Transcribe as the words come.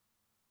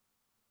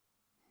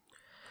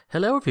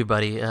Hello,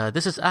 everybody.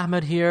 This is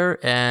Ahmed here,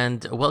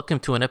 and welcome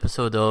to an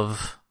episode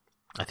of,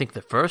 I think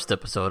the first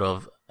episode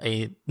of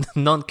a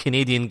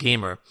non-Canadian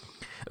gamer.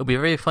 It would be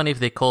very funny if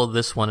they called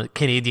this one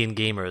Canadian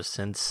Gamers,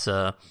 since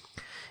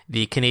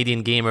the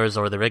Canadian gamers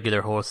or the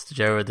regular hosts,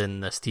 Jared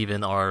and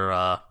Steven, are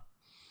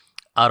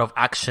out of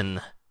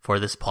action for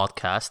this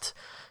podcast.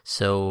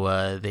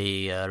 So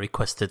they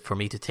requested for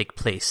me to take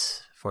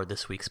place for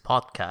this week's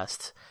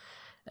podcast.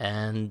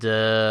 And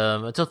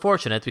it's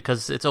unfortunate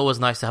because it's always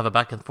nice to have a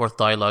back and forth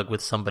dialogue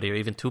with somebody or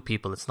even two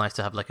people. It's nice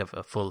to have like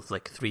a full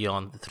like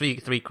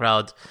three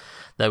crowd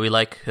that we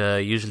like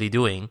usually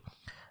doing.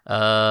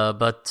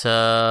 But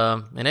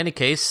in any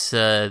case,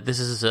 this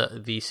is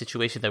the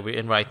situation that we're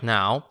in right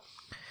now.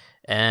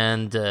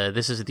 And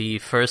this is the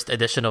first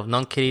edition of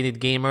Non-Canadian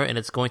Gamer, and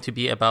it's going to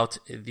be about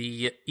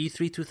the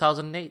E3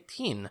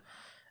 2018.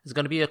 It's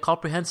going to be a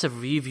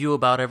comprehensive review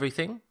about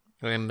everything.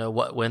 And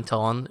what went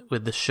on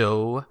with the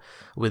show,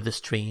 with the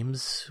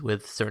streams,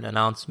 with certain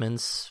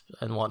announcements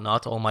and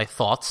whatnot, all my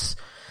thoughts.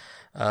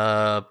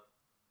 Important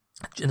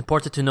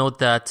to note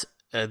that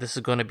this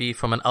is going to be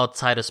from an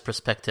outsider's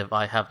perspective.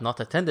 I have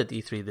not attended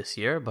E3 this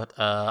year, but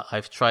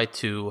I've tried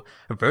to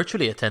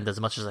virtually attend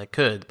as much as I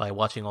could by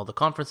watching all the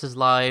conferences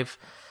live.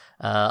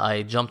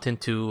 I jumped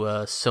into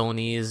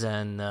Sony's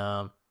and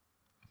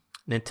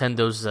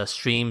Nintendo's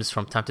streams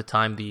from time to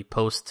time, the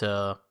post...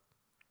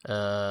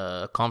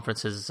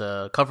 conferences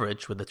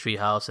coverage with the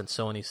Treehouse and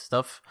Sony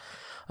stuff.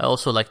 I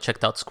also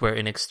checked out Square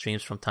Enix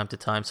streams from time to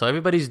time. So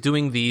everybody's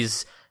doing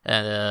these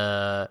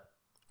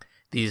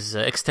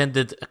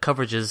extended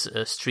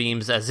coverages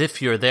streams as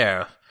if you're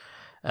there.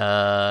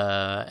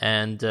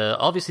 And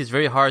obviously it's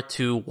very hard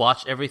to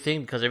watch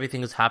everything because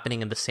everything is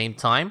happening at the same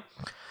time.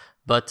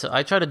 But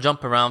I try to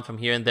jump around from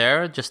here and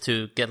there just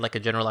to get a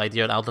general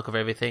idea and outlook of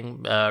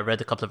everything. Read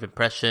a couple of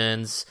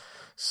impressions,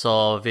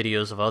 saw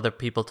videos of other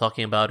people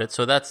talking about it.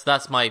 So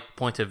that's my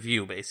point of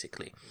view,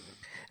 basically.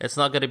 It's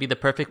not going to be the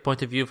perfect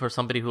point of view for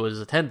somebody who has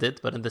attended,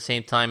 but at the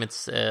same time, it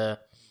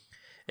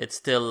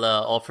still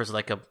offers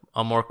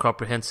a more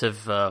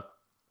comprehensive,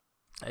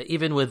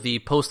 even with the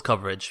post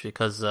coverage,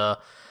 because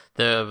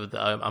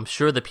I'm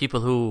sure the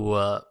people who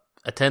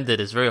attended,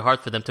 it's very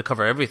hard for them to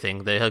cover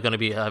everything. They are going to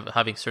be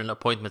having certain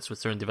appointments with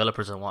certain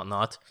developers and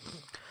whatnot.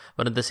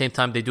 But at the same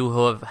time, they do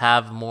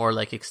have more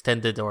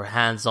extended or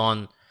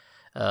hands-on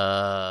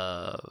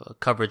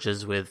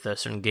coverages with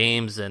certain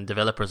games and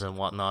developers and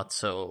whatnot.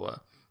 So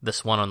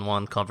this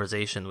one-on-one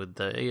conversation with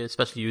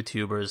especially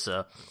YouTubers,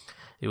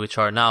 which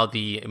are now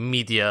the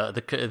media,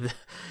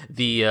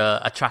 the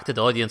attracted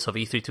audience of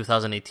E3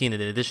 2018,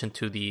 in addition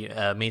to the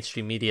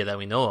mainstream media that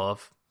we know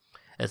of.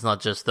 It's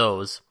not just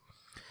those.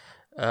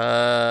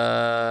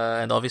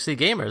 And obviously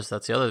gamers,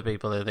 that's the other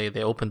people.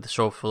 They opened the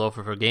show full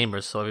over for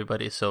gamers,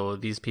 so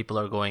these people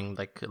are going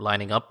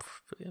lining up,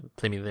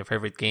 playing their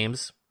favorite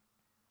games.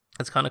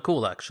 It's kind of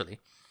cool, actually.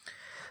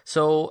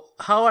 So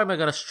how am I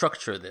going to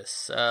structure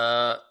this?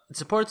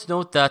 It's important to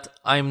note that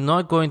I'm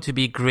not going to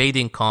be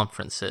grading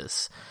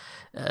conferences.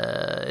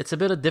 It's a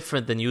bit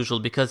different than usual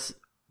because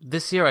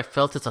this year I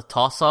felt it's a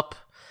toss-up.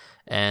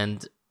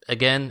 And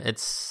again,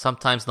 it's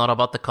sometimes not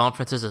about the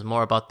conferences. It's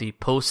more about the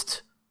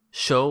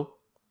post-show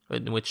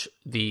in which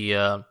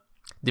the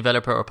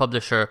developer or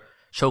publisher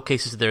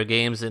showcases their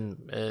games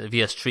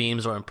via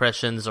streams or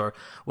impressions or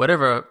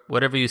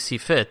whatever you see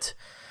fit.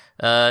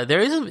 There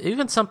is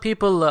even some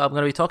people I'm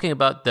going to be talking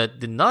about that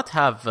did not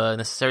have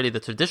necessarily the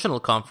traditional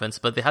conference,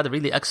 but they had a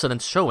really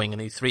excellent showing in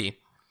E3.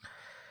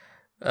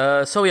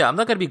 So yeah, I'm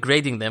not going to be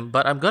grading them,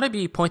 but I'm going to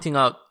be pointing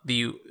out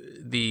the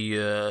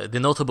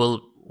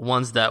notable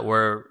ones that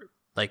were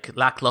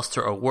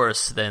lackluster or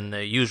worse than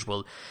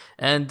usual.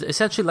 And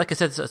essentially, like I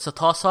said, it's a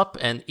toss-up,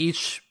 and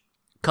each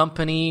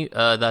company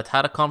that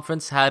had a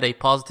conference had a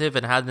positive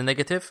and had a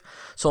negative.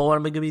 So what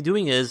I'm going to be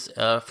doing is,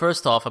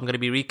 first off, I'm going to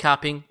be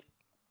recapping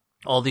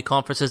all the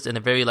conferences in a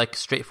very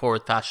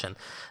straightforward fashion,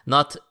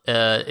 not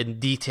in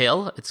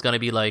detail. It's going to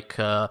be going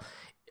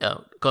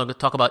to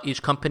talk about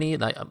each company. I'm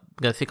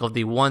going to think of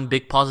the one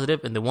big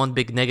positive and the one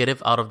big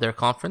negative out of their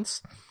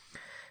conference.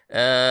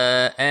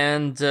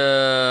 And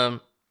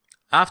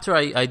after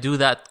I do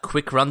that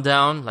quick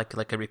rundown,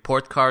 like a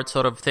report card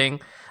sort of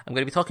thing, I'm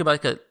going to be talking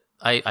about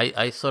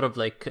I sort of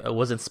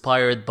was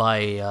inspired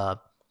by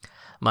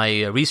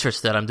my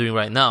research that I'm doing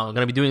right now. I'm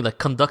going to be doing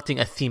conducting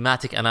a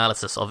thematic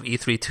analysis of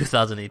E3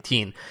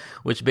 2018,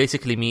 which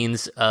basically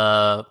means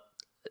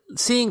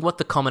seeing what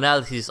the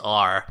commonalities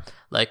are.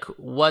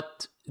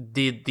 What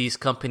did these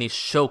companies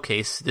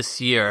showcase this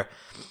year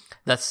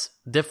that's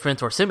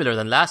different or similar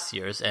than last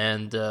year's,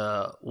 and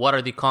what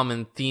are the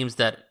common themes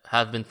that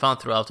have been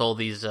found throughout all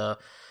these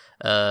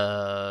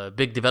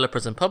big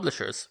developers and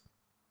publishers.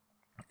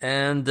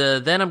 And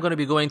then I'm going to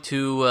be going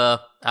to,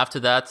 after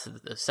that,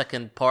 the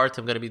second part,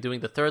 I'm going to be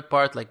doing the third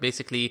part.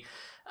 Basically,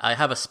 I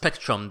have a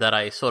spectrum that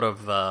I sort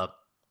of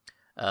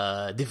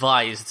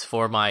devised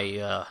for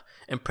my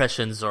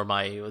impressions or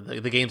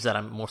the games that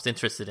I'm most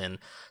interested in.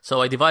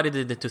 So I divided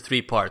it into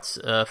three parts.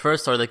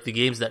 First are the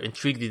games that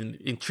intrigued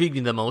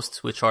me the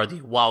most, which are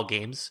the WoW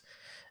games.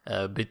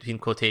 between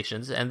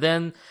quotations. And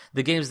then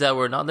the games that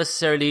were not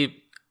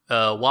necessarily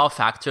wow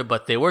factor,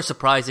 but they were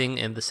surprising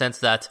in the sense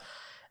that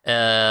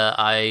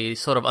I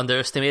sort of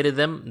underestimated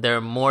them.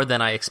 They're more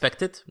than I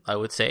expected, I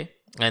would say.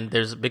 And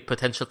there's a big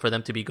potential for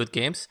them to be good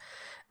games.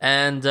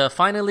 And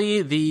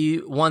finally,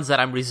 the ones that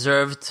I'm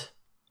reserved,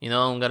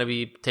 I'm going to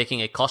be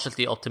taking a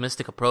cautiously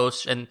optimistic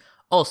approach, and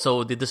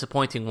also the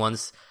disappointing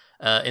ones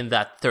in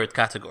that third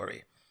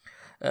category.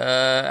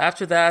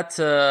 After that,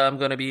 I'm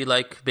going to be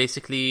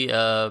basically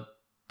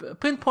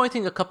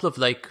pinpointing a couple of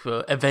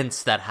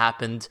events that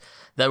happened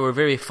that were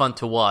very fun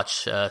to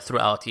watch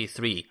throughout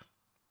E3.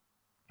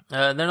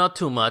 They're not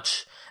too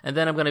much, and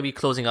then I'm going to be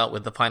closing out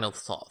with the final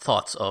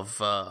thoughts of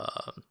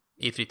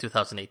E3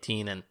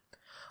 2018 and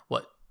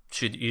what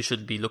you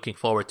should be looking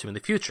forward to in the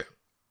future.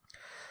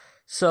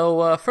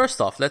 So first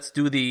off, let's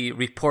do the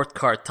report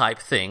card type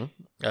thing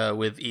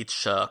with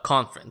each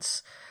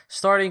conference,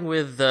 starting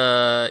with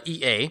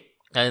EA.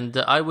 And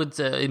I would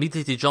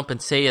immediately jump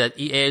and say that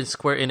EA and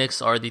Square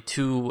Enix are the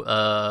two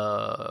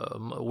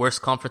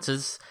worst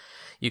conferences.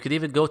 You could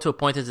even go to a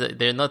point that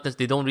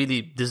they don't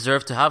really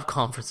deserve to have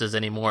conferences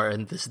anymore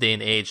in this day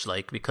and age,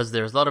 because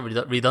there's a lot of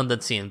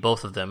redundancy in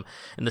both of them,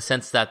 in the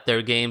sense that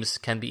their games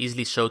can be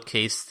easily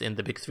showcased in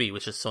the big three,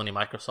 which is Sony,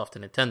 Microsoft,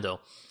 and Nintendo,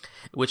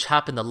 which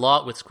happened a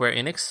lot with Square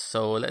Enix.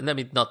 So let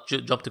me not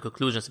jump to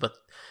conclusions, but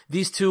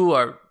these two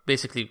are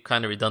basically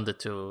kind of redundant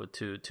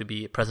to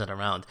be present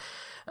around.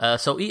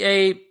 So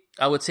EA,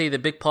 I would say the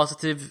big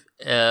positive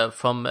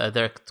from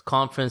their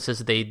conference is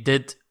they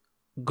did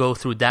go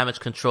through damage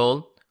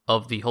control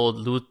of the whole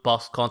loot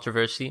box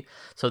controversy.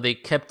 So they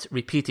kept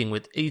repeating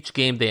with each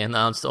game they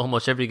announced,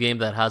 almost every game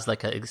that has an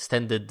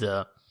extended,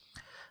 or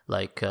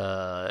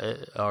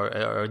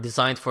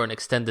designed for an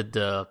extended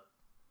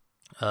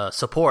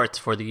support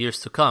for the years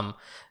to come,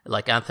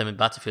 like Anthem and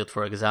Battlefield,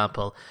 for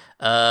example.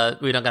 We're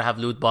not going to have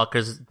loot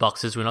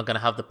boxes. We're not going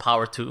to have the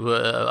power to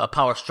a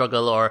power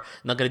struggle, or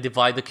not going to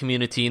divide the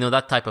community,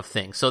 that type of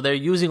thing. So they're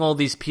using all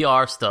these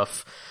PR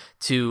stuff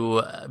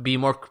to be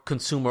more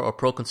consumer or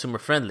pro-consumer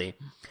friendly.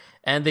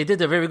 And they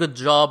did a very good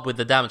job with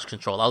the damage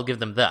control. I'll give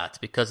them that,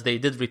 because they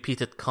did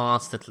repeat it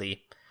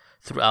constantly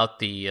throughout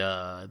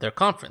their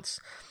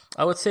conference.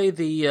 I would say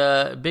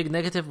the big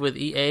negative with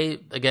EA,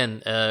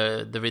 again,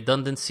 the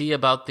redundancy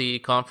about the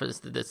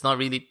conference. It's not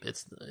really,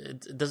 it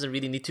doesn't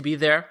really need to be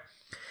there.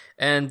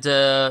 And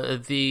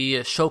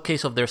the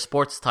showcase of their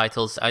sports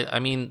titles. I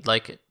mean,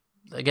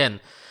 again,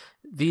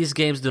 these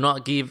games do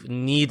not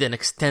need an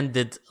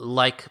extended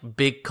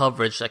big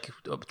coverage.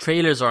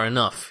 Trailers are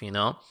enough,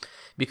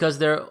 because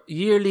they're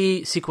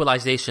yearly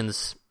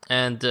sequelizations,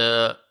 and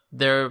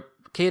they're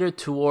catered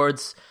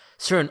towards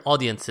certain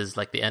audiences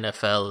like the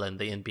NFL and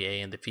the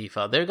NBA and the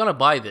FIFA. They're gonna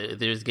buy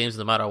these games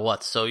no matter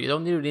what. So you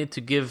don't really need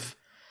to give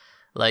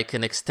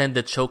an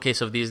extended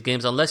showcase of these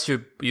games unless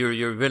you're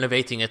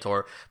renovating it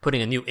or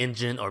putting a new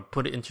engine or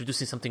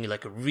introducing something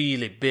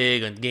really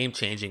big and game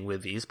changing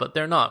with these. But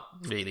they're not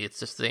really. It's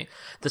just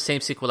the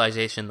same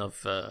sequelization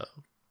of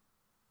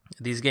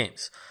these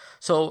games.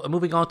 So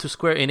moving on to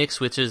Square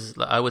Enix, which is,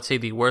 I would say,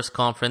 the worst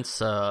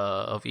conference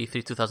of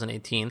E3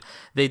 2018.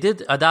 They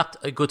did adapt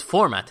a good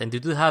format, and they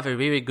do have a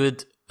very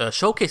good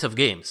showcase of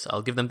games.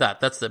 I'll give them that.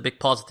 That's the big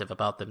positive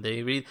about them.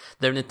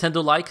 They're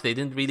Nintendo-like. They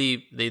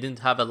didn't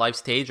have a live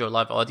stage or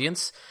live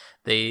audience.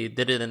 They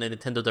did it in a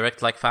Nintendo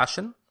Direct-like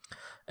fashion,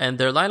 and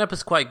their lineup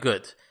is quite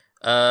good.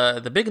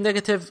 The big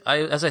negative,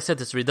 as I said,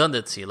 is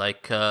redundancy.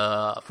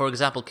 For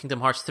example,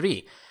 Kingdom Hearts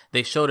 3.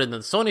 They showed it in the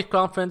Sony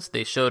conference,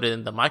 they showed it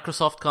in the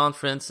Microsoft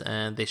conference,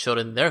 and they showed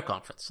it in their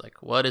conference.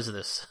 What is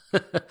this?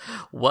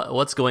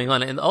 What's going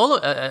on? And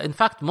in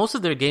fact, most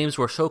of their games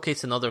were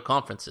showcased in other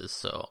conferences.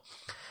 So,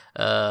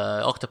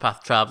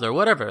 Octopath Traveler,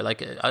 whatever.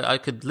 I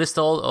could list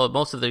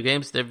most of their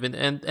games. They've been,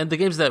 and the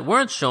games that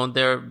weren't shown,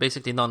 they're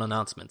basically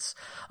non-announcements.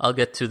 I'll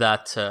get to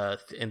that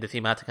in the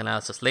thematic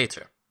analysis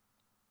later.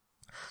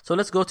 So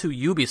let's go to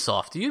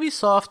Ubisoft.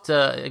 Ubisoft,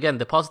 again,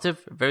 the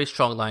positive, very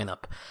strong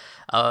lineup.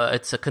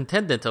 It's a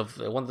contendant of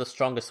one of the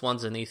strongest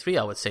ones in E3,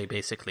 I would say,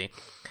 basically.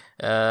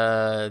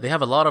 They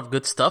have a lot of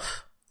good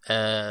stuff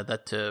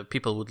that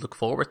people would look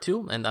forward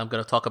to, and I'm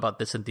going to talk about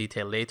this in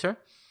detail later.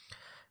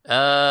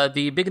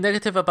 The big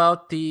negative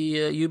about the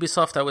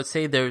Ubisoft, I would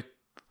say, they're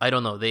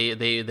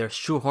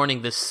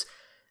shoehorning this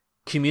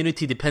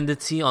community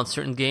dependency on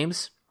certain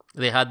games.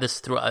 They had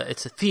this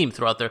it's a theme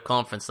throughout their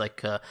conference,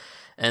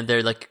 and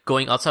they're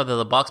going outside of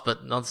the box,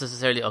 but not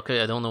necessarily,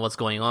 okay, I don't know what's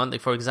going on.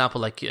 For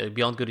example,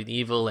 Beyond Good and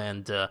Evil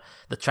and the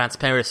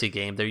Transparency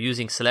game, they're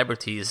using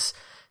celebrities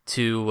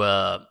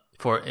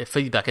for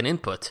feedback and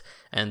input,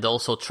 and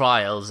also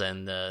trials,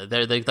 and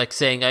they're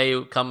saying,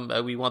 hey, come,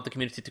 we want the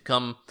community to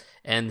come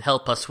and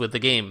help us with the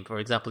game. For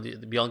example, the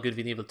Beyond Good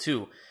and Evil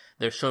 2,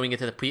 they're showing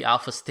it at a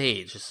pre-alpha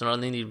stage. It's not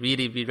only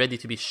really be ready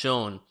to be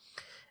shown,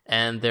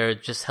 and they're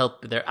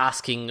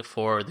asking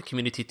for the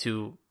community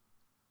to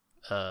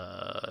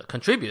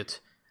contribute,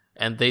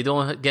 and they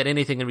don't get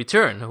anything in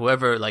return.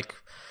 Whoever,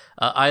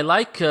 I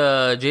like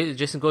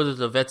Jason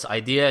Gordon-Levitt's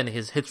idea and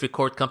his hit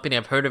record company.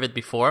 I've heard of it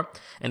before,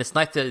 and it's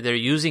nice that they're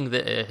using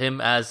him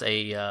as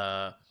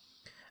a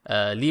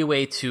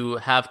leeway to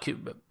have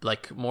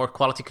like more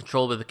quality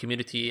control with the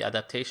community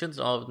adaptations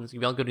of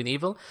Beyond Good and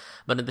Evil,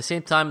 but at the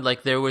same time,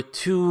 like they were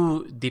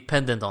too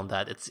dependent on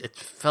that. It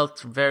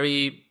felt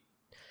very,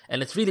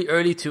 and it's really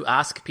early to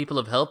ask people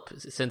of help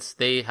since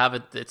they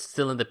haven't. It's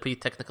still in the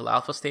pre-technical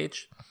alpha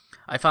stage.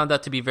 I found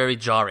that to be very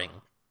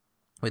jarring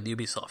with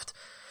Ubisoft.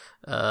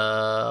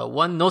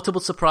 One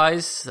notable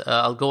surprise,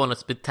 I'll go on a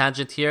bit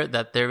tangent here,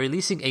 that they're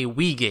releasing a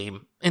Wii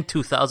game in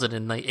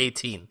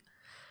 2018.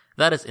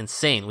 That is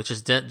insane, which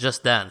is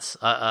Just Dance.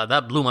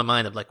 That blew my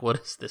mind. I'm like, what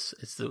is this?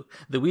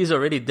 The Wii's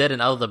already dead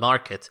and out of the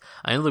market.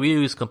 I know the Wii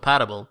U is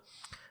compatible,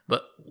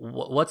 but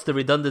what's the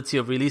redundancy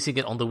of releasing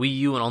it on the Wii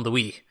U and on the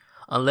Wii?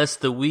 Unless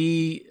the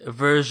Wii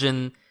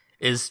version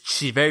is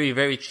very,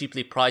 very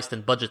cheaply priced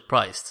and budget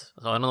priced.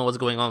 So I don't know what's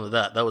going on with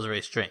that. That was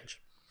very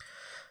strange.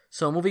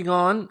 So moving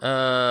on,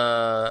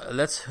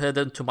 let's head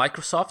into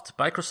Microsoft.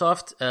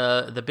 Microsoft,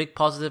 the big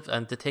positive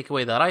and the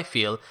takeaway that I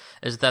feel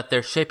is that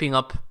they're shaping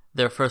up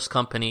their first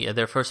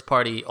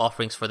party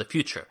offerings for the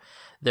future.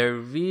 They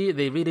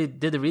really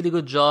did a really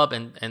good job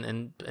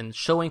in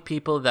showing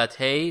people that,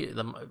 hey,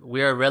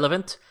 we are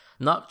relevant,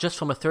 not just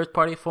from a third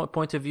party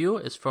point of view,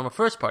 it's from a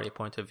first party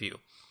point of view.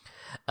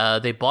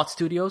 They bought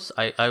studios.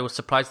 I was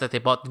surprised that they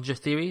bought Ninja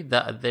Theory,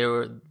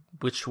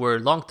 which were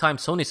longtime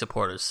Sony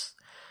supporters,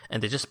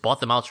 and they just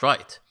bought them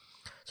outright.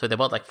 So they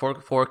bought like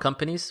four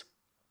companies,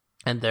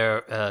 and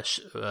they're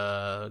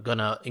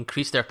gonna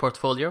increase their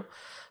portfolio.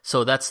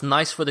 So that's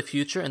nice for the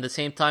future. And at the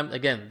same time,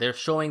 again, they're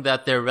showing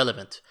that they're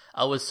relevant.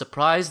 I was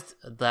surprised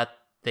that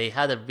they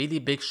had a really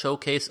big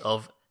showcase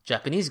of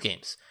Japanese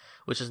games,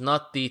 which is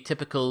not the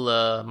typical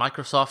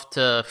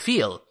Microsoft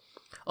feel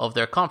of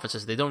their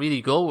conferences. They don't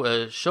really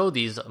go show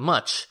these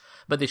much,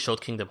 but they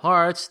showed Kingdom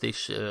Hearts.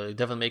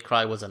 Devil May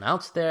Cry was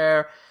announced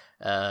there.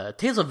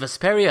 Tales of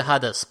Vesperia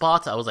had a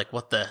spot. I was like,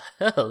 what the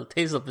hell?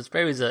 Tales of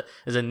Vesperia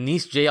is a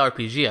niche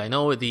JRPG. I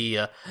know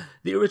the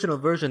original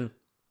version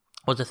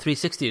was a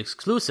 360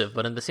 exclusive,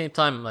 but at the same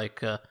time,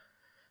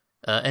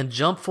 and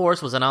Jump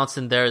Force was announced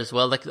in there as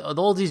well. Like,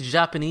 all these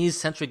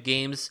Japanese-centric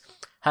games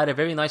had a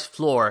very nice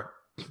floor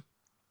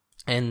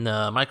in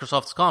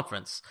Microsoft's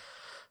conference.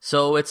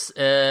 So it's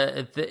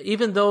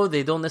even though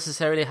they don't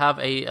necessarily have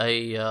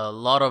a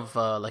lot of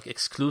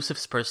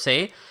exclusives per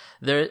se,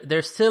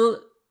 they're still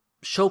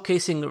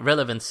showcasing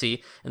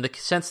relevancy in the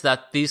sense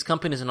that these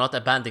companies are not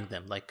abandoning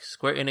them. Like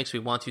Square Enix, we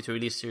want you to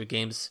release your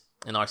games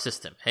in our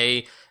system.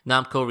 Hey,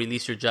 Namco,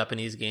 release your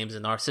Japanese games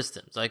in our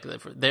systems. Like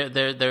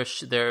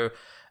they're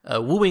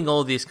wooing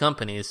all these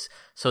companies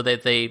so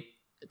that they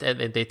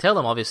tell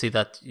them obviously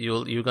that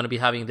you're going to be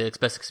having the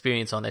best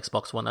experience on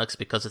Xbox One X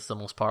because it's the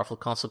most powerful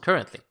console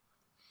currently.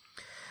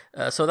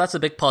 So that's a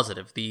big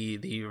positive,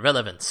 the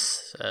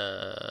relevance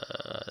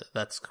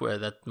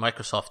that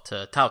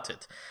Microsoft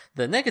touted.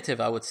 The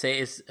negative, I would say,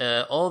 is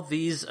all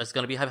these is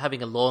going to be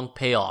having a long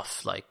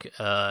payoff. Like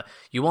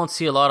you won't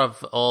see a lot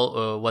of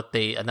all what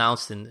they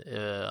announced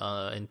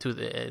until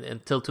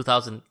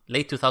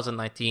late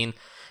 2019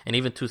 and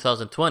even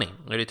 2020,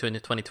 early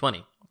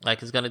 2020.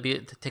 Like it's going to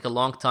take a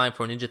long time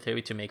for Ninja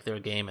Theory to make their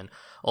game and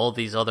all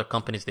these other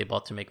companies they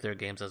bought to make their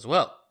games as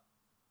well.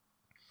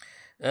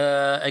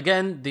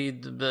 Again,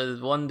 the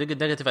one big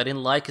negative I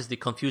didn't like is the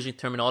confusing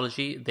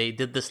terminology. They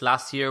did this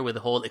last year with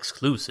the whole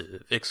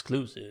exclusive,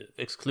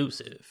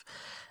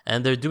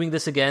 and they're doing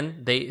this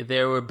again. They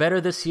were better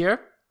this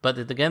year, but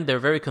again, they're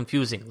very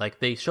confusing. Like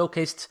they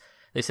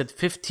said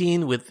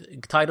 15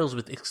 with titles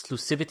with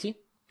exclusivity,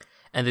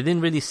 and they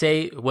didn't really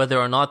say whether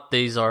or not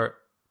these are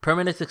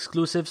permanent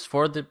exclusives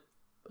for the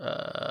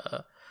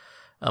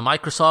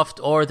Microsoft,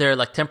 or they're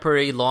like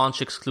temporary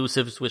launch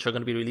exclusives which are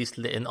going to be released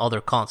in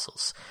other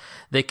consoles.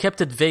 They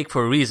kept it vague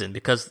for a reason,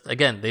 because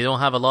again, they don't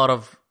have a lot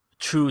of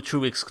true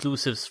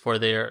exclusives for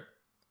their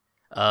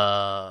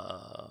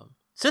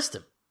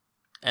system,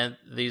 and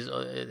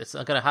it's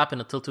not going to happen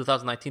until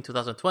 2019,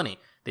 2020.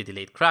 They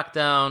delayed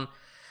Crackdown,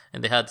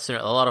 and they had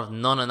a lot of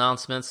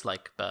non-announcements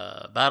like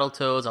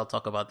Battletoads. I'll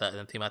talk about that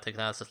in thematic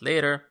analysis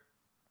later.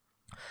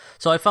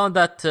 So I found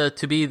that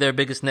to be their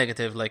biggest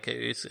negative, like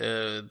it's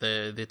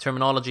the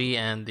terminology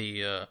and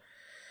the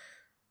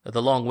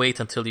long wait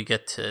until you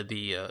get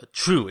the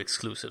true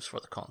exclusives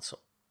for the console.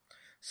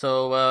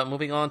 So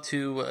moving on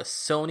to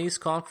Sony's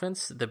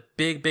conference, the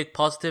big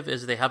positive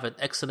is they have an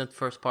excellent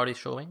first party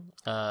showing.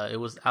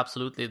 It was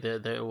absolutely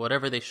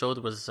whatever they showed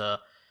was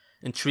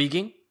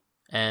intriguing,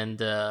 and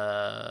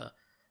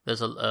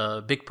there's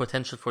a big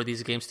potential for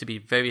these games to be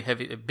very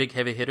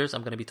heavy hitters.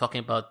 I'm going to be talking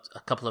about a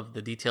couple of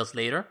the details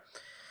later.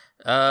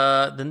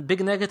 The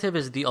big negative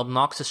is the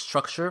obnoxious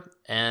structure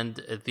and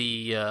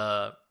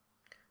the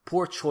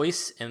poor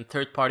choice in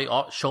third-party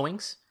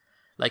showings.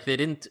 Like they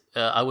didn't.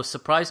 I was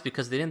surprised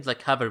because they didn't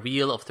have a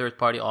reel of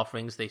third-party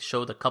offerings. They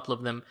showed a couple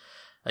of them.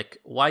 Like,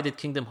 why did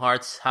Kingdom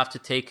Hearts have to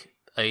take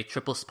a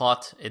triple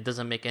spot? It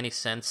doesn't make any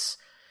sense.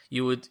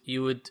 You would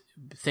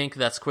think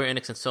that Square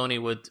Enix and Sony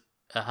would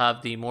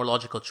have the more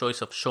logical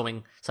choice of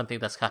showing something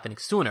that's happening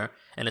sooner,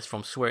 and it's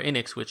from Square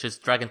Enix, which is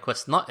Dragon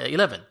Quest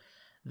 11.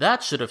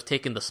 That should have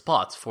taken the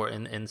spot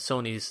in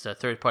Sony's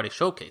third-party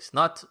showcase,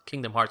 not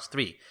Kingdom Hearts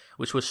 3,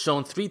 which was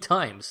shown 3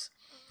 times.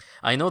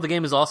 I know the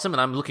game is awesome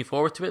and I'm looking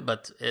forward to it,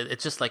 but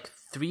it's just like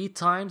 3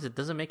 times. It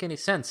doesn't make any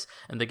sense.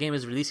 And the game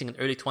is releasing in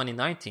early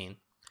 2019.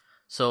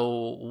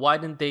 So why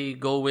didn't they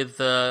go with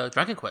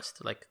Dragon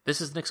Quest? Like,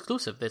 this is an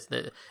exclusive.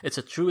 It's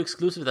a true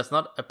exclusive that's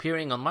not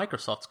appearing on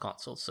Microsoft's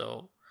console.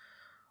 So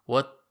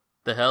what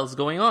the hell's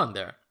going on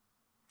there?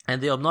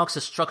 And the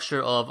obnoxious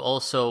structure of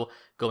also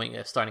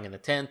starting in a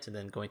tent and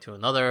then going to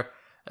another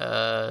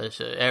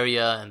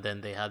area, and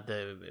then they had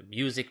the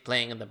music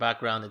playing in the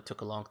background. It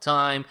took a long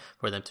time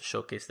for them to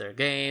showcase their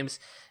games.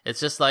 It's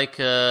just like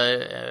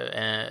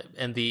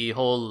and the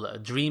whole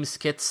dream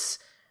skits,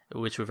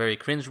 which were very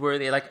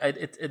cringeworthy. Like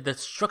the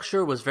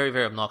structure was very,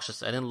 very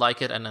obnoxious. I didn't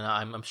like it, and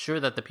I'm sure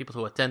that the people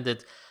who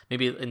attended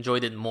maybe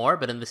enjoyed it more.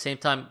 But at the same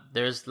time,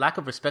 there's lack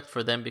of respect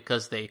for them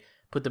because they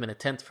put them in a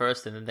tent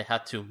first, and then they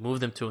had to move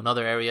them to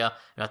another area.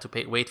 You had to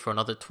wait for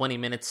another 20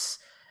 minutes,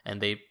 and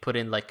they put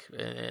in like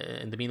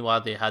in the meanwhile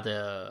they had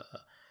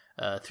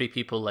 3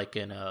 people like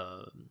in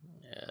a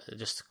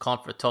just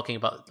talking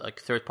about like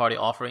third-party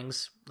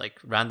offerings, like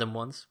random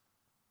ones.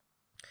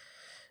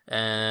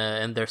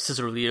 And their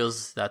scissor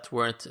reels that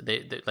weren't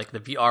they like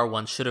the VR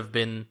one should have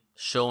been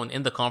shown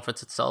in the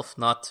conference itself,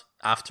 not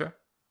after.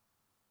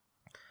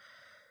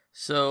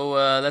 So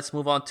let's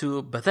move on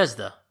to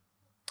Bethesda.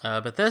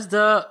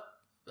 Bethesda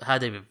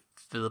had a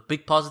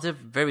big positive,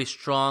 very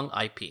strong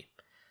IP.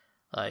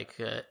 Like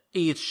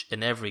each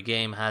and every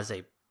game has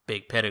a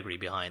big pedigree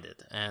behind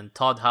it, and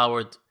Todd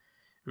Howard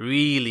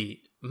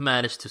really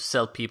managed to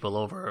sell people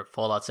over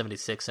Fallout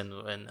 76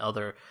 and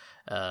other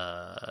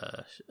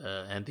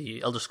and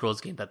the Elder Scrolls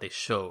game that they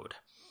showed.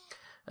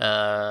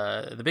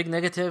 The big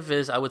negative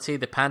is, I would say,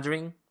 the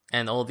pandering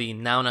and all the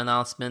noun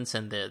announcements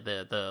and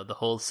the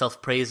whole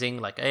self-praising,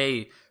 like,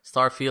 hey,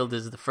 Starfield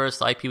is the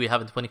first IP we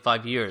have in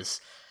 25 years.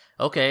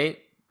 Okay,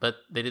 but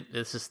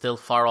this is still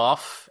far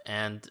off,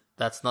 and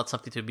that's not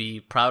something to be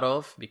proud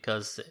of,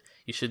 because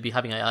you should be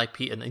having a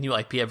new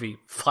IP every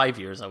 5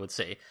 years, I would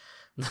say.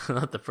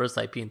 Not the first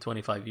IP in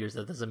 25 years.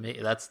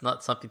 That's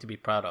not something to be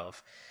proud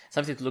of.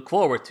 Something to look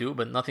forward to,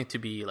 but nothing to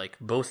be like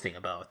boasting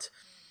about.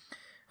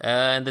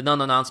 And the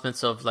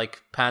non-announcements of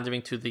like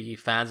pandering to the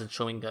fans and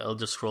showing the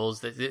Elder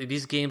Scrolls.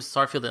 These games,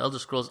 Starfield and Elder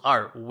Scrolls,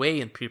 are way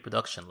in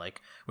pre-production.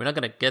 Like, we're not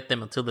going to get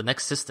them until the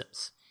next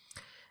systems.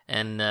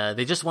 And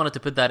they just wanted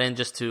to put that in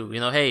just to,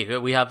 hey,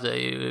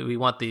 we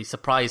want the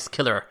surprise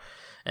killer.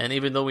 And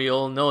even though we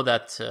all know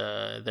that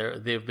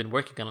they've been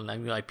working on a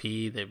new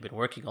IP, they've been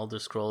working on Elder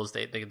Scrolls,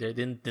 they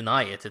didn't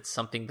deny it. It's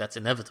something that's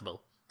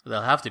inevitable.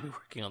 They'll have to be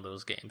working on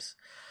those games.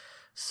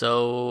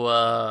 So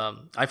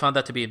I found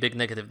that to be a big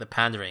negative, the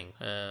pandering.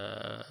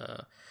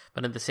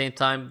 But at the same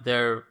time,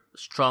 their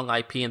strong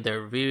IP and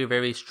their very,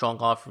 very strong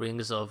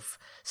offerings of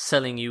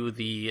selling you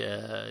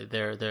their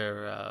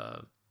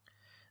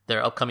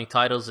upcoming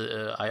titles,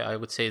 I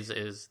would say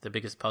is the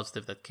biggest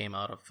positive that came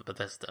out of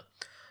Bethesda.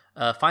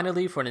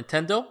 Finally, for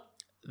Nintendo,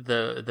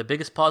 the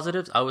biggest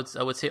positives, I would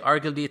say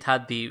arguably it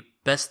had the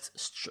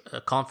best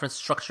conference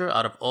structure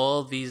out of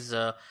all these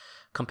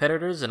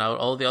competitors and out of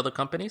all the other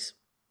companies.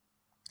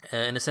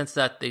 In the sense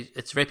that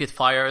it's rapid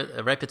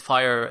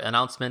fire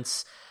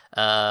announcements.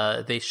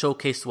 They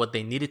showcased what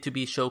they needed to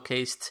be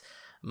showcased.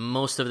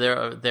 Most of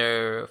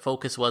their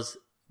focus was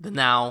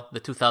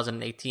the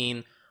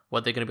 2018,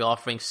 what they're going to be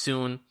offering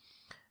soon.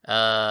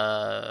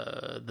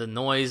 The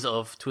noise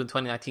of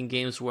 2019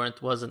 games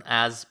wasn't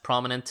as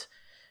prominent.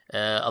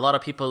 A lot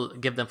of people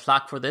give them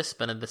flack for this,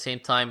 but at the same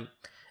time,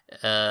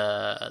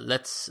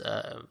 this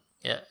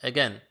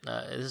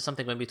is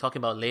something we'll be talking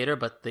about later,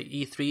 but the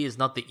E3 is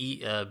not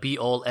the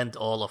be-all,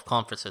 end-all of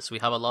conferences. We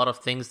have a lot of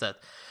things that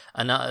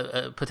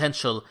are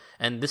potential,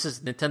 and this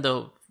is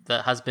Nintendo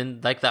that has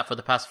been like that for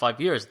the past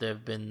 5 years.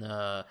 They've been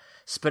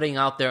spreading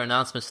out their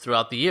announcements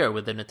throughout the year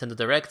with the Nintendo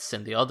Directs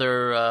and the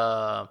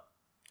other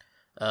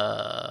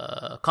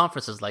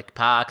conferences like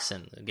PAX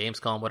and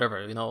Gamescom,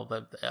 whatever,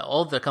 but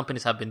all the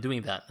companies have been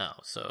doing that now.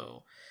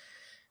 So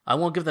I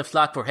won't give them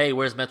flack for, hey,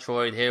 where's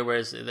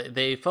Metroid?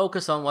 They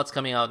focus on what's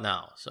coming out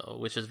now, so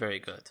which is very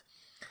good.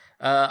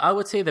 I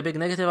would say the big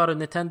negative out of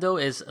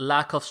Nintendo is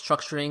lack of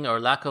structuring or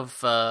lack of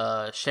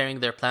sharing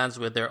their plans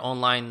with their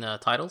online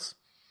titles.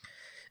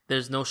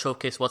 There's no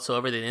showcase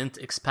whatsoever. They didn't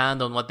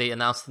expand on what they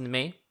announced in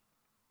May,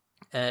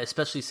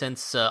 especially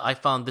since I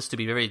found this to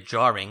be very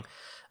jarring.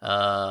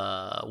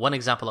 One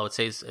example I would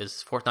say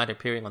is Fortnite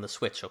appearing on the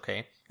Switch,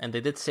 okay? And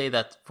they did say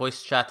that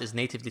voice chat is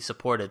natively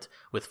supported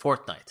with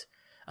Fortnite.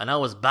 And I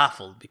was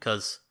baffled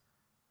because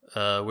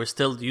we're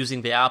still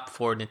using the app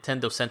for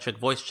Nintendo-centric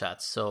voice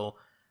chats. So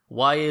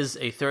why is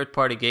a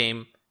third-party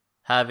game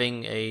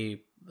having an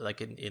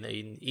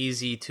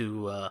easy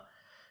to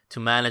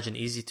manage and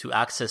easy to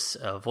access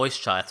voice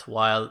chat,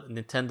 while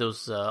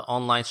Nintendo's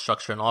online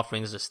structure and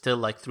offerings are still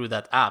like through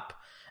that app,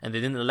 and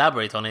they didn't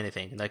elaborate on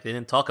anything, like they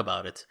didn't talk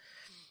about it.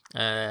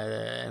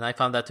 And I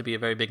found that to be a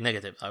very big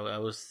negative. I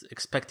was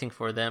expecting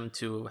for them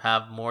to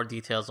have more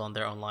details on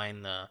their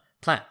online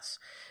plans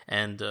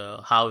and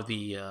how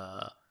the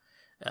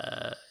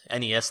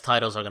NES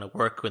titles are going to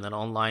work with an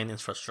online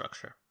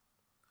infrastructure.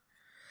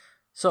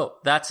 So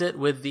that's it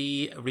with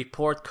the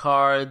report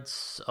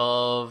cards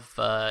of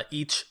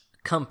each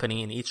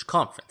company in each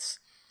conference.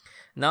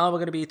 Now we're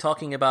going to be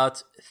talking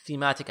about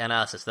thematic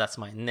analysis. That's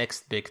my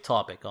next big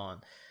topic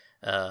on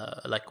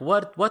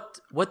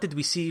what did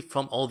we see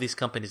from all these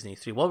companies in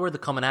E3? What were the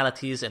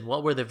commonalities and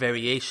what were the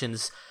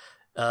variations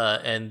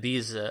and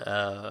these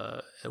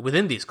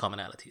within these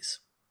commonalities?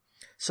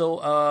 So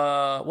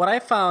what I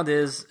found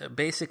is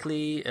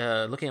basically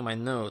looking at my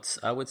notes,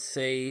 I would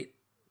say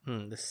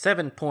the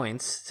 7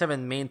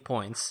 main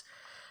points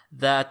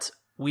that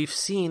we've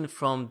seen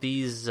from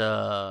these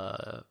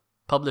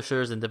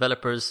publishers and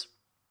developers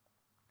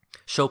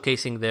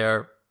showcasing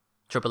their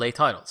AAA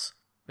titles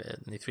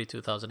in E3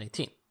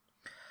 2018.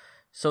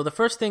 So the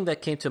first thing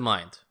that came to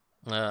mind,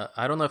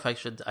 I don't know if I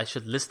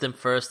should list them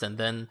first and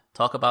then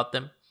talk about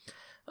them.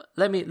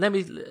 Let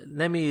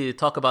me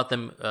talk about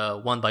them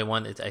one by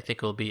one. I think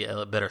it will be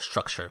a better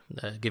structure,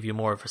 give you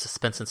more of a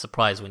suspense and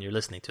surprise when you're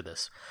listening to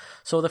this.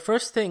 So the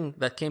first thing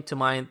that came to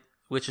mind,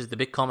 which is the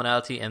big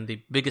commonality and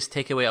the biggest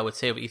takeaway I would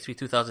say of E3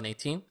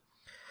 2018,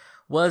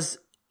 was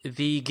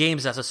the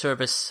games as a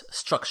service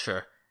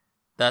structure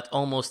that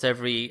almost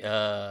every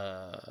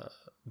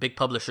big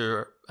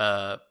publisher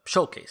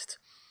showcased.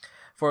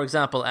 For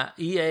example,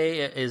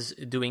 EA is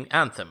doing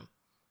Anthem.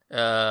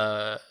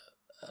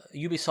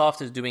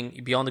 Ubisoft is doing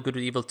Beyond the Good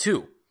and Evil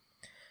 2.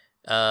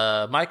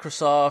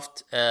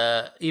 Microsoft,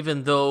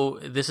 even though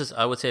this is,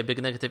 I would say, a big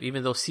negative,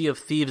 even though Sea of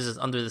Thieves is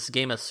under this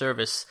game as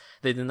service,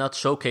 they did not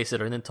showcase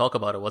it or didn't talk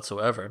about it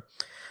whatsoever.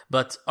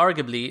 But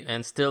arguably,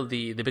 and still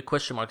the big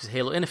question mark is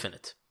Halo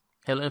Infinite.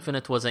 Halo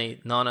Infinite was a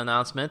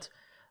non-announcement.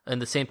 At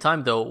the same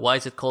time, though, why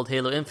is it called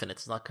Halo Infinite?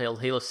 It's not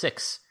called Halo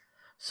 6.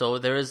 So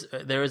there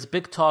is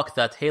big talk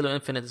that Halo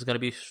Infinite is going to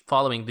be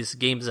following this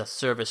games as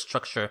service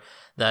structure,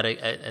 that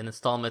an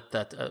installment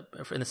that,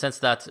 in the sense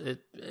that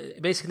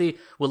it basically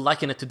will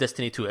liken it to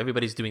Destiny 2.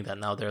 Everybody's doing that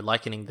now. They're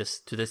likening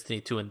this to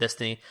Destiny 2 and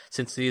Destiny,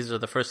 since these are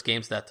the first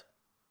games that,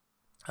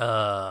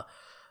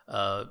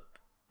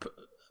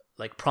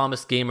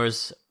 promised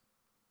gamers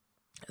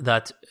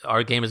that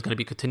our game is going to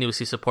be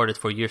continuously supported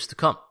for years to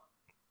come.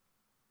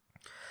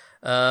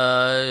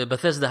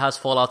 Bethesda has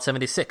Fallout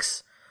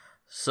 76.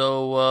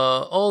 So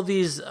all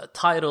these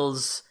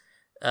titles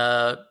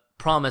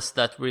promise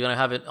that we're going to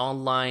have an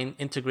online,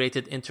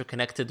 integrated,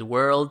 interconnected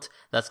world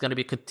that's going to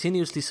be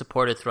continuously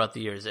supported throughout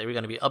the years. We're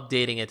going to be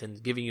updating it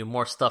and giving you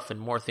more stuff and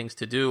more things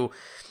to do.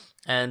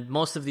 And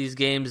most of these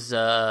games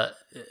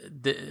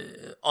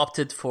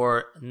opted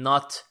for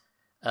not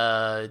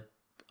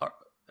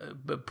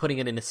putting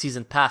it in a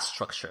season pass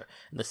structure,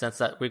 in the sense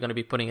that we're going to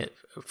be putting it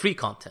free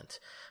content.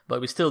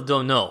 But we still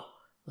don't know.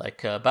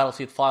 Like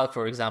Battlefield 5,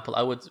 for example,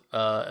 I would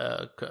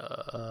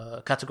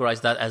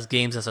categorize that as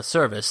games as a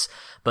service.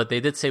 But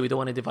they did say we don't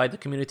want to divide the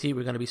community.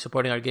 We're going to be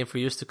supporting our game for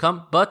years to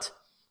come. But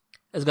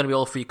it's going to be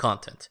all free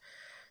content.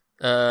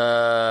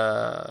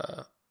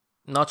 Not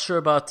sure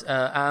about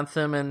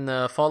Anthem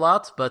and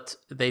Fallout, but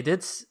they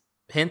did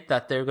hint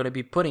that they're going to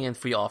be putting in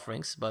free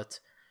offerings. But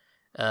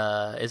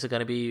is it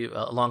going to be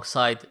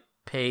alongside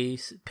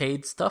paid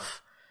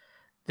stuff?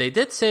 They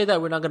did say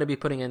that we're not going to be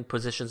putting in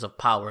positions of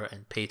power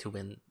and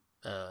pay-to-win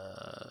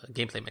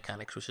gameplay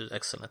mechanics, which is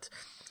excellent.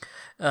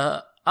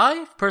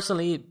 I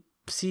personally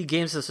see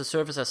games as a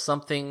service as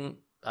something,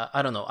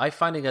 I don't know, I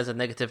find it as a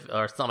negative,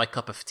 or it's not my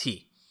cup of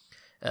tea.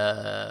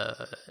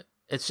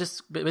 It's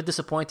just a bit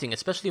disappointing,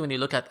 especially when you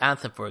look at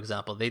Anthem, for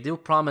example. They do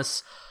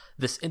promise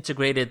this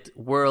integrated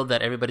world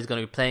that everybody's going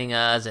to be playing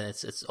as, and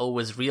it's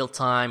always real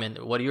time, and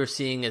what you're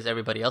seeing is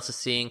everybody else is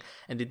seeing,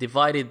 and they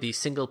divided the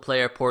single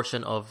player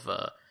portion of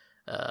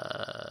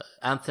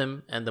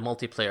Anthem and the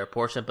multiplayer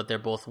portion, but they're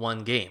both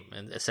one game,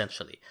 and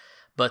essentially.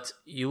 But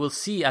you will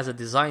see as a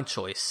design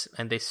choice,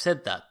 and they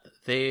said that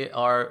they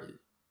are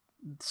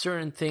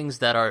certain things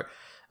that are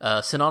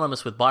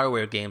synonymous with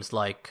BioWare games,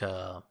 like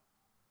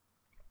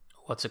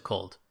what's it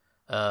called?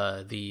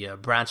 The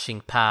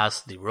branching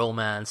paths, the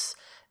romance.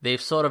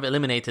 They've sort of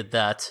eliminated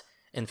that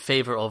in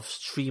favor of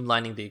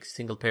streamlining the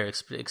single player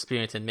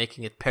experience and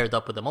making it paired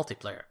up with the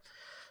multiplayer.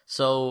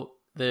 So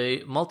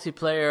the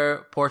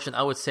multiplayer portion,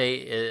 I would say,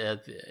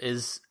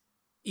 is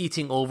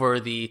eating over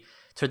the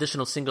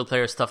traditional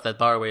single-player stuff that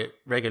BioWare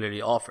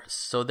regularly offers.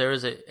 So there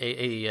is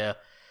a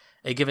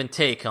give and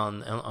take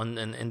on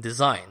in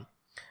design,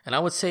 and I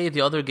would say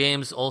the other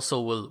games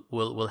also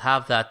will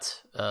have that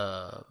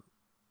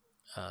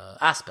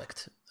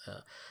aspect.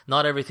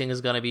 Not everything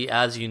is going to be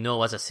as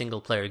a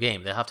single-player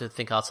game. They have to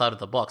think outside of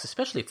the box,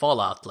 especially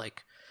Fallout.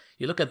 Like,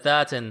 you look at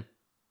that, and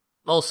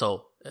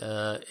also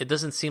it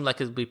doesn't seem like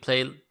it'll be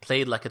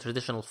played like a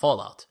traditional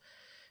Fallout,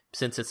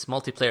 since it's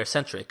multiplayer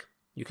centric.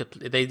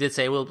 They did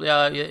say, well,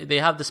 yeah, they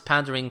have this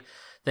pandering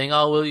thing.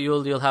 Oh, well,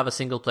 you'll have a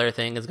single player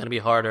thing. It's going to be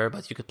harder,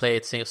 but you could play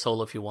it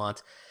solo if you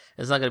want.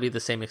 It's not going to be the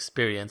same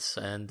experience,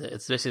 and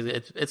it's basically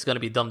it's going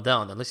to be dumbed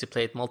down. Unless you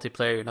play it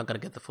multiplayer, you're not going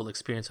to get the full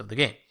experience of the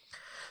game.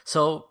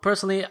 So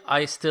personally,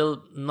 I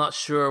still not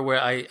sure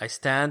where I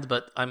stand,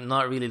 but I'm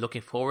not really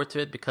looking forward to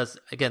it because,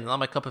 again, not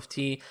my cup of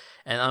tea,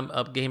 and I'm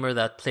a gamer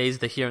that plays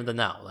the here and the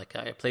now. Like,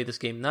 I play this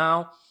game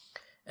now,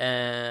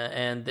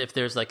 and if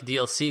there's like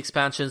DLC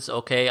expansions,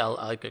 okay,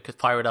 I could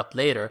fire it up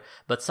later.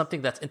 But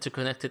something that's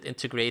interconnected,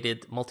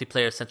 integrated,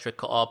 multiplayer-centric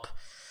co-op,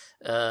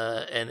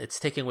 and it's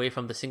taking away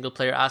from the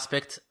single-player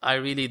aspect, I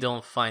really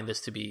don't find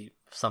this to be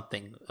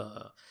something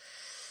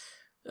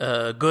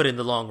good in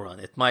the long run.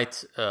 It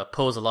might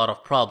pose a lot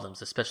of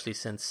problems, especially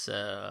since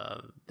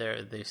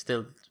they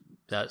still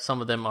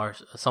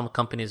some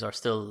companies are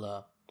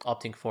still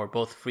opting for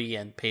both free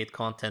and paid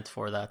content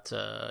for that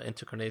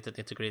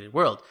integrated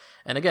world.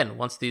 And again,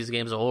 once these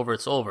games are over,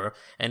 it's over.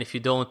 And if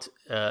you don't,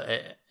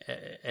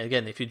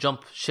 again, if you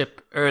jump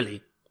ship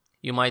early,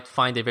 you might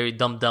find a very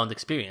dumbed down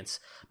experience.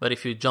 But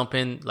if you jump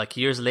in like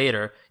years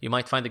later, you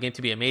might find the game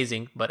to be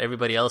amazing, but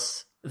everybody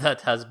else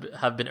that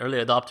have been early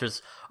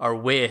adopters are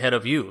way ahead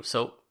of you.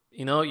 So,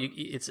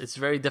 it's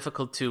very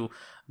difficult to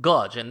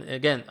gauge. And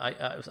again,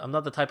 I'm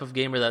not the type of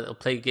gamer that will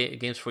play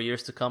games for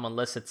years to come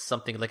unless it's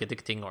something like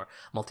addicting or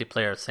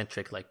multiplayer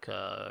centric, like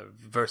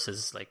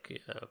versus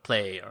like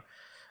play or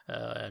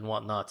and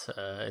whatnot.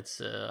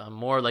 I'm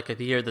more like a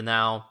here the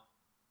now.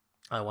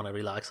 I want to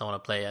relax. I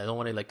want to play. I don't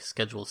want to like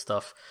schedule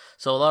stuff.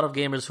 So a lot of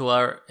gamers who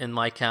are in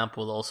my camp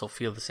will also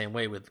feel the same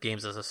way with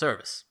games as a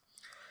service.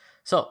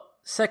 So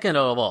second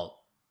of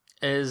all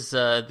is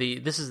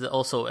this is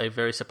also a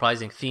very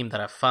surprising theme that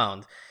I've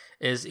found,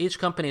 is each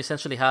company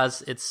essentially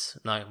has its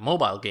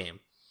mobile game.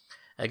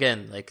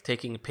 Again, like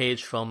taking a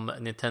page from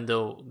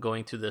Nintendo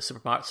going to the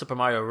Super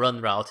Mario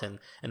Run route and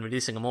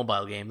releasing a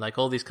mobile game. Like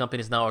all these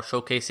companies now are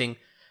showcasing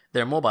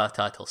their mobile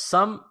titles.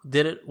 Some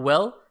did it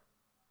well,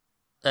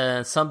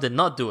 and some did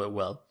not do it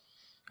well.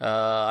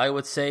 I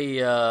would say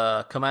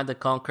Command &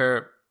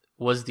 Conquer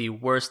was the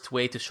worst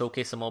way to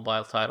showcase a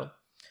mobile title,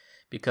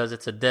 because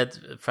it's a dead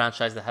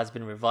franchise that has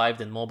been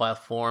revived in mobile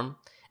form,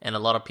 and a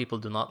lot of people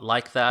do not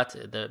like that.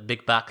 The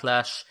big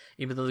backlash,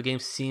 even though the game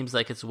seems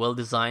like it's well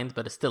designed,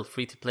 but it's still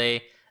free to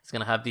play. It's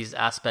going to have these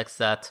aspects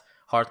that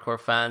hardcore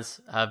fans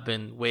have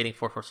been waiting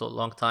for so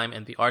long time,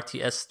 and the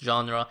RTS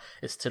genre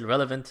is still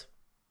relevant.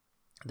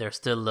 They're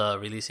still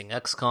releasing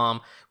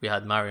XCOM. We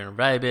had Mario and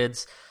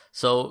Rabbids.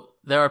 So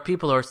there are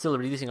people who are still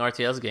releasing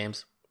RTS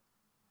games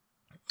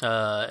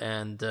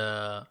and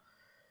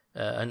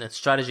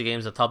strategy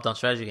games, the top-down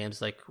strategy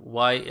games. Like,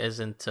 why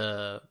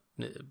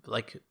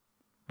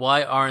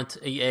aren't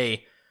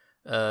EA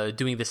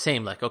doing the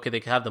same? Like, okay,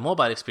 they can have the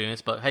mobile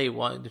experience, but hey,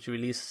 why don't you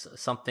release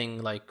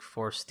something like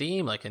for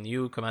Steam, like a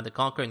new Command &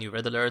 Conquer, a new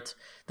Red Alert?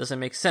 Doesn't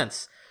make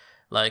sense.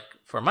 Like,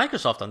 for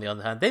Microsoft, on the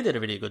other hand, they did a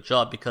really good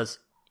job, because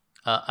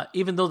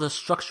even though the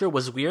structure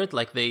was weird,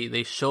 like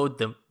they showed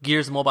the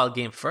Gears mobile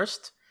game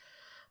first,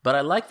 but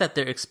I like that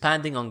they're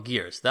expanding on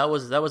Gears. That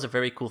was a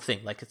very cool thing.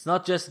 Like, it's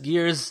not just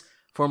Gears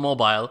for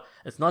mobile.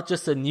 It's not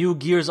just a new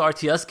Gears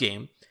RTS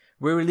game.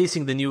 We're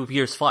releasing the new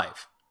Gears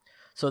 5.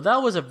 So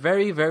that was a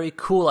very, very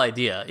cool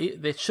idea.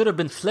 It should have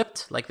been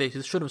flipped. Like, they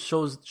should have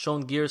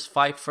shown Gears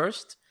 5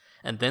 first,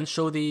 and then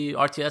show the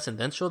RTS, and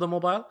then show the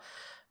mobile.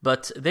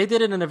 But they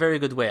did it in a very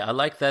good way. I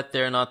like that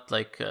they're not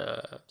like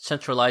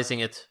centralizing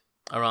it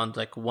around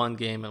like one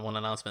game and one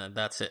announcement, and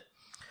that's it.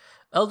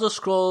 Elder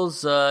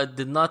Scrolls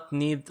did not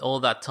need all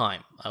that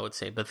time, I would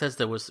say.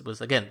 Bethesda was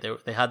again,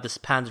 they had this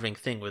pandering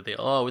thing with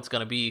it's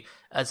going to be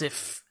as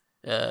if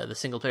the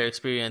single player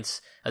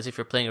experience, as if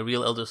you're playing a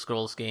real Elder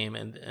Scrolls game,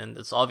 and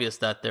it's obvious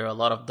that there are a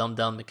lot of dumbed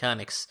down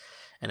mechanics,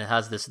 and it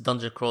has this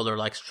dungeon crawler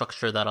like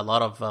structure that a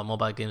lot of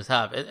mobile games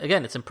have.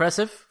 Again, it's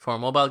impressive for a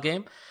mobile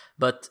game,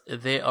 but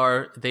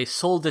they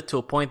sold it to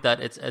a point that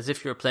it's as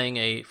if you're playing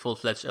a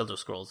full-fledged Elder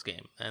Scrolls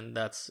game, and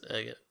that's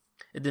it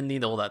didn't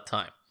need all that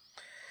time.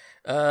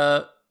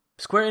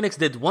 Square Enix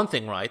did one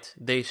thing right.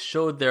 They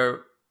showed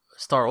their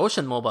Star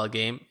Ocean mobile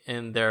game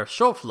in their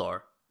show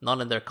floor,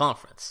 not in their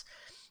conference.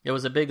 There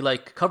was a big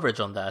like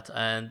coverage on that,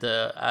 and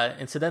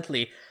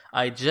incidentally,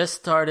 I just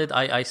started.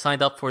 I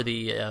signed up for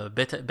the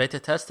beta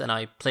test, and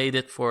I played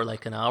it for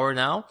like an hour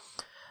now.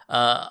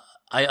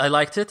 I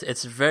liked it.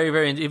 It's very,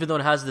 very, even though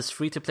it has this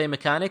free-to-play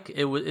mechanic,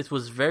 it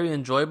was very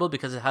enjoyable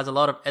because it has a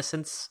lot of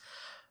essence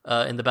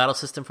in the battle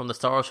system from the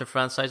Star Ocean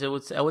franchise. I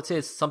would say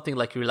it's something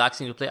like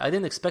relaxing to play. I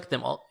didn't expect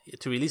them all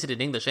to release it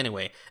in English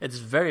anyway. It's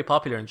very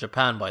popular in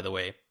Japan, by the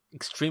way.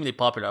 Extremely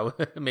popular.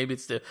 Maybe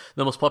it's the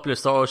most popular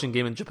Star Ocean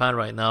game in Japan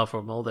right now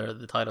from all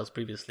the titles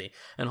previously.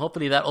 And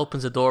hopefully that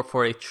opens the door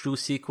for a true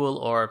sequel,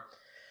 or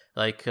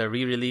like a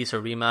re-release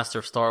or remaster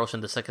of Star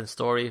Ocean: The Second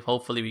Story.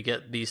 Hopefully we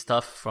get these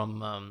stuff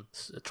from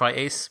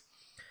Tri-Ace.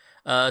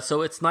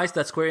 So it's nice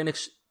that Square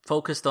Enix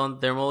focused on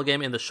their mobile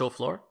game in the show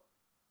floor.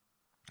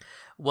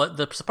 What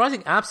the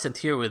surprising absent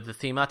here with the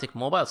thematic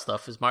mobile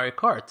stuff is Mario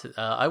Kart.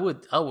 I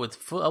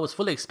was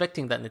fully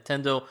expecting that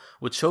Nintendo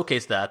would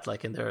showcase that,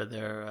 like in their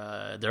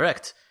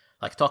direct,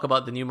 like talk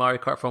about the new Mario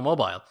Kart for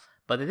mobile.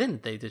 But they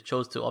didn't. They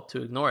chose to opt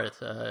to ignore it,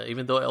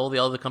 even though all the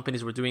other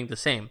companies were doing the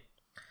same.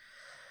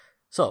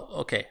 So,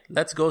 okay,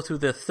 let's go to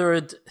the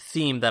third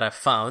theme that I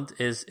found,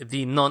 is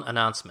the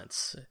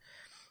non-announcements.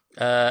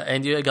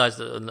 And you guys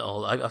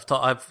know,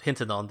 I've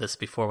hinted on this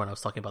before when I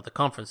was talking about the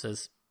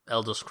conferences.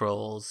 Elder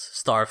Scrolls,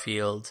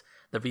 Starfield,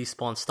 the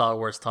Respawn Star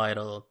Wars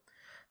title,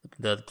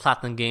 the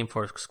Platinum game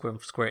for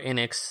Square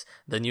Enix,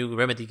 the new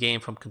Remedy game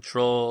from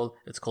Control,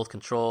 it's called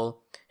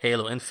Control,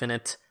 Halo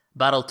Infinite,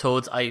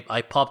 Battletoads.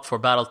 I popped for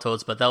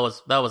Battletoads, but that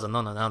was a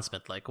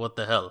non-announcement. Like, what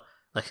the hell?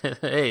 Like,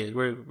 hey,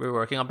 we're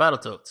working on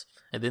Battletoads.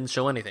 It didn't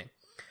show anything.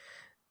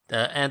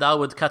 And I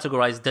would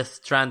categorize Death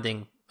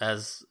Stranding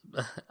as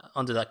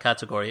under that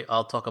category.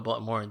 I'll talk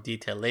about more in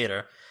detail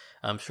later.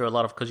 I'm sure a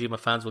lot of Kojima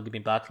fans will give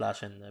me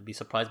backlash and be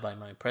surprised by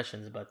my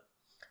impressions, but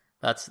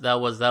that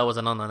was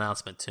a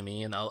non-announcement to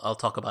me, and I'll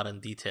talk about it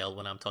in detail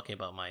when I'm talking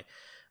about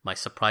my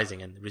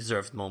surprising and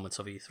reserved moments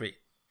of E3.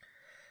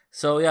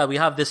 So yeah, we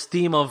have this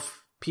theme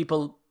of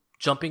people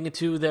jumping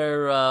into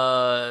their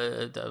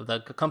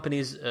the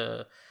companies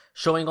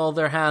showing all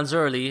their hands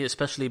early.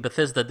 Especially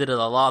Bethesda did it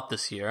a lot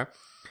this year.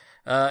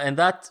 And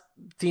that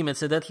theme,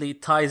 incidentally,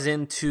 ties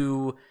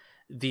into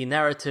the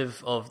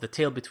narrative of the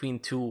tale between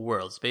two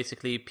worlds.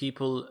 Basically,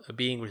 people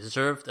being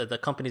reserved, the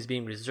companies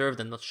being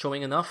reserved and not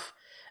showing enough,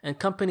 and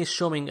companies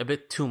showing a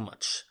bit too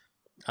much.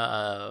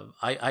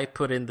 I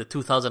put in the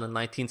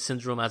 2019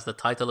 syndrome as the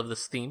title of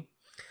this theme.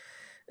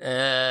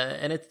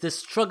 And it's this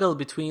struggle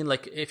between,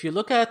 like, if you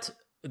look at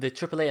the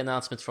AAA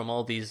announcements from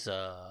all these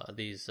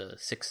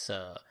six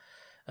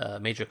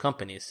major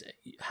companies,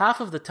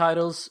 half of the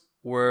titles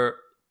were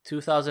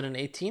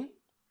 2018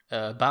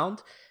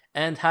 bound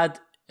and had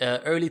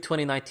early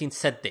 2019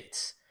 set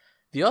dates.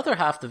 The other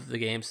half of the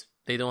games,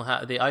 they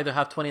either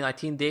have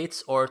 2019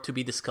 dates or to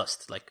be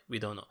discussed, like, we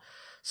don't know.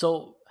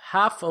 So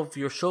half of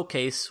your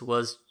showcase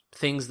was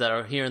things that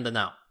are here in the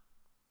now,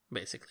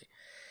 basically.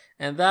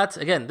 And that,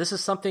 again, this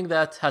is something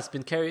that has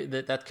been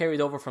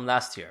carried over from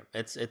last year.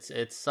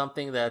 It's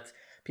something that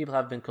people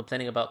have been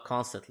complaining about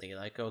constantly.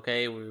 Like,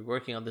 okay, we're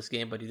working on this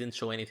game, but you didn't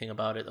show anything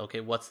about it. Okay,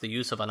 what's the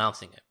use of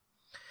announcing it?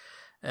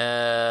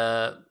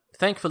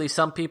 Thankfully,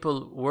 some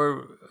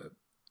people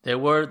there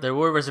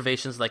were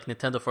reservations, like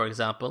Nintendo, for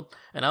example,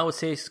 and I would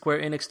say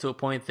Square Enix to a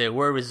point they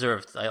were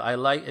reserved. I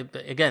like it,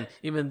 again,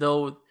 even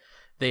though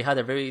they had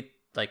a very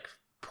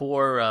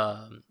poor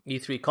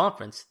E3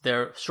 conference,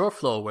 their short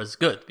flow was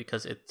good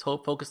because it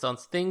focused on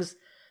things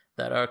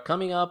that are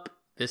coming up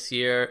this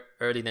year,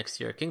 early next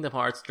year: Kingdom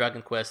Hearts,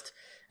 Dragon Quest,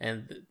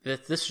 and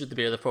this should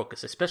be the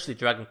focus, especially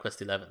Dragon Quest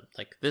 11.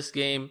 Like, this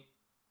game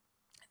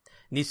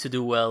needs to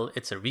do well.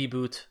 It's a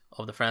reboot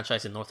of the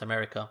franchise in North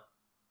America,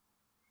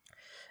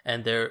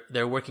 and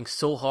they're working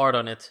so hard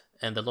on it,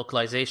 and the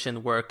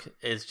localization work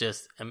is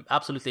just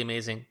absolutely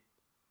amazing.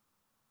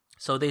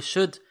 So they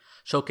should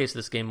showcase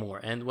this game more.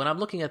 And when I'm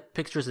looking at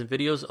pictures and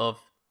videos of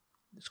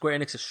Square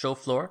Enix's show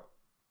floor,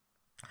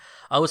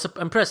 I was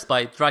impressed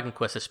by Dragon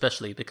Quest,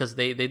 especially because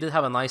they did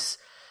have a nice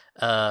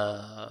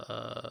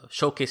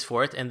showcase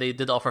for it, and they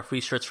did offer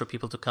free shirts for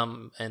people to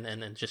come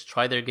and just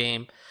try their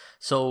game.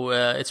 So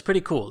it's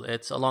pretty cool.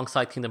 It's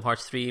alongside Kingdom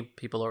Hearts 3.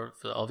 People are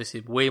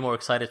obviously way more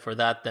excited for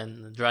that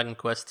than Dragon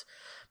Quest,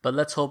 but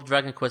let's hope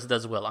Dragon Quest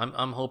does well.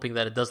 I'm hoping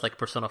that it does like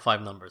Persona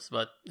 5 numbers,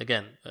 but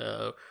again,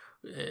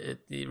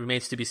 it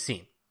remains to be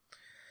seen.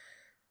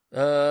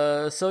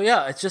 So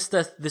yeah, it's just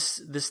that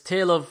this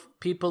tale of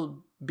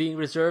people being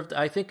reserved.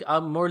 I think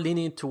I'm more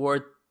leaning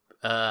toward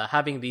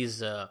having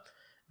these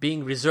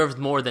being reserved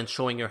more than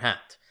showing your hand.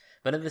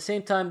 But at the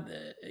same time,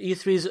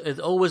 E3 is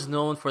always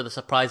known for the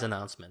surprise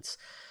announcements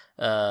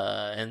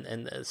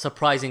and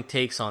surprising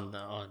takes on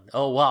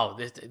oh wow,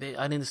 I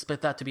didn't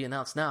expect that to be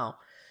announced now.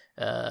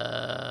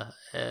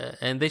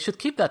 And they should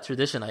keep that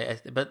tradition,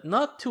 but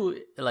not to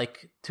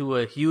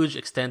a huge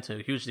extent, to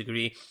a huge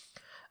degree.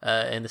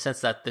 In the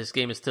sense that this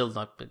game is still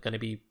not going to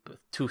be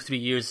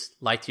 2-3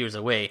 light years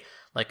away,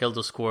 like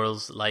Elder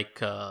Scrolls, like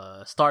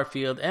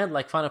Starfield, and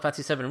like Final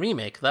Fantasy VII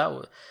Remake. That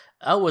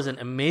was an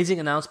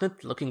amazing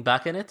announcement, looking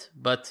back in it,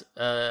 but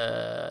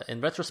in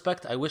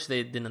retrospect, I wish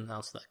they didn't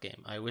announce that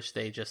game. I wish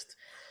they just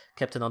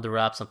kept it under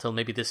wraps until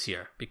maybe this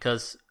year,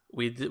 because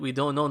we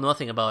don't know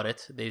nothing about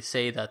it. They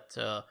say that,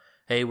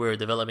 hey, we're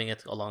developing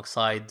it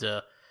alongside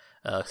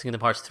Kingdom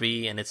Hearts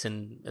 3, and it's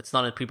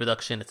not in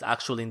pre-production, it's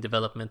actually in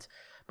development.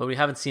 But we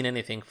haven't seen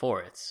anything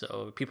for it.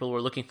 So people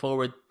were looking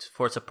forward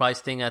for a surprise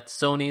thing at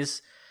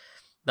Sony's.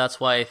 That's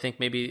why I think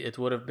maybe it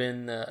would have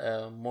been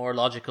more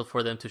logical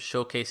for them to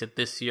showcase it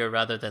this year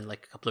rather than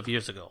like a couple of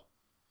years ago.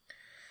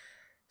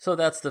 So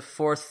that's the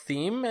fourth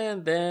theme.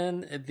 And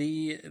then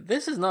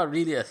this is not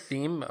really a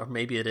theme, or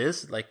maybe it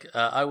is.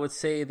 I would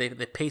say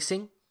the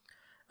pacing.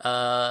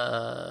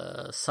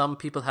 Some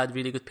people had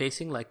really good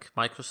pacing, like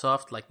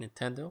Microsoft, like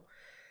Nintendo.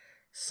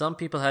 Some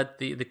people had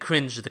the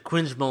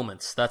cringe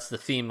moments. That's the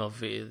theme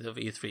of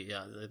E3.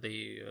 Yeah, the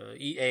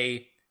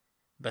EA,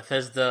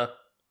 Bethesda,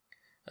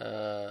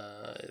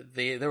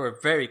 they were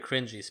very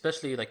cringy,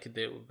 especially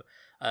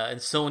and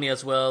Sony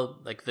as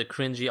well. Like the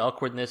cringy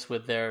awkwardness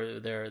with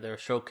their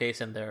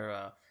showcase and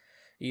their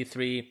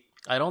E3.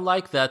 I don't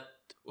like that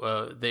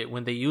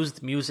when they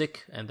used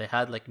music and they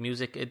had like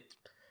music. It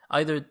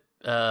either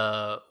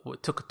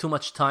took too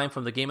much time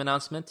from the game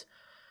announcement.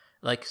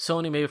 Like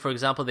Sony, maybe for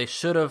example, they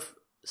should have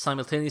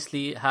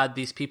simultaneously had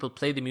these people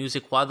play the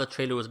music while the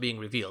trailer was being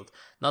revealed,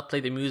 not play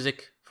the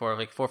music for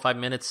like 4 or 5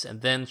 minutes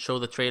and then show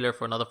the trailer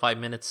for another 5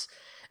 minutes.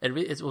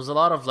 It was a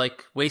lot of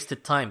like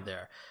wasted time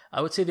there.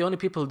 I would say the only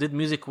people who did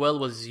music well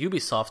was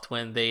Ubisoft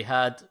when they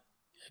had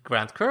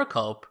Grant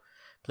Kirkhope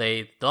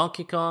play the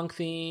Donkey Kong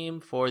theme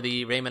for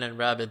the Rayman and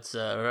Rabbids,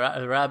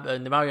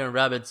 the Mario and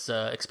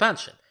Rabbids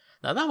expansion.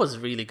 Now that was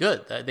really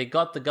good. They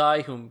got the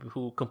guy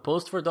who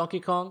composed for Donkey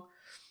Kong,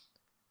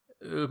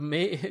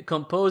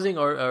 composing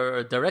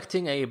or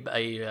directing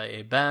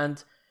a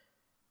band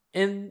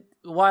in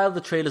while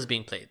the trailer's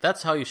being played.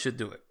 That's how you should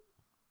do it.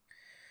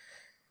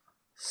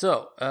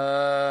 So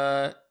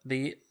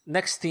the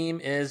next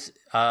theme is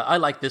I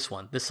like this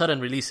one, the sudden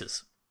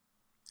releases.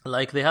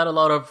 Like they had a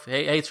lot of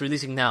hey, it's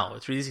releasing now,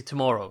 it's releasing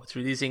tomorrow, it's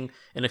releasing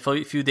in a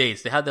few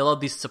days. They had a lot of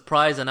these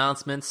surprise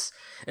announcements,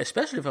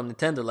 especially from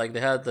Nintendo. Like they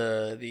had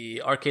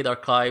the Arcade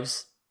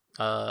Archives,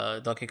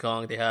 Donkey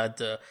Kong. They had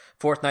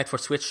Fortnite for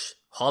Switch,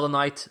 Hollow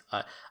Knight.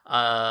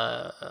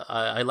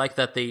 I like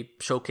that they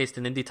showcased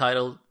an indie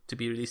title to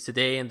be released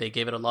today, and they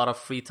gave it a lot of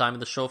free time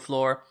in the show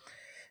floor.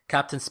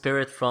 Captain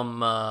Spirit from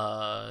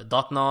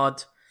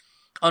Dontnod.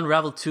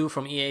 Unravel 2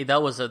 from EA,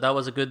 that was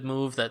a good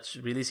move. That's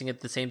releasing it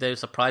the same day, a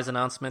surprise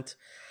announcement.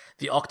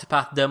 The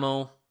Octopath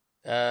demo,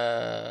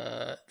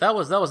 that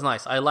was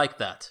nice. I like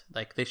that.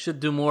 Like they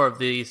should do more of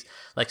these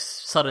like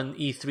sudden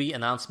E3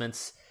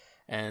 announcements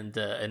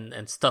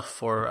and stuff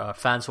for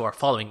fans who are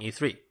following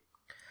E3.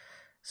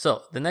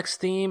 So the next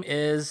theme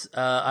is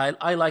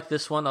I like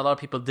this one. A lot of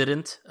people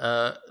didn't.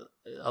 A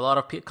lot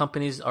of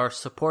companies are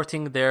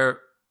supporting their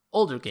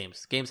older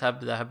games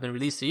that have been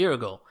released a year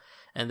ago.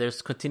 And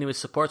there's continuous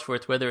support for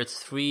it, whether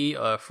it's free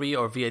or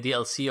via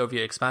DLC or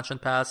via expansion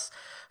pass.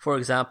 For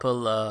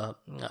example,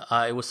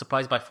 I was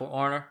surprised by For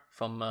Honor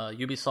from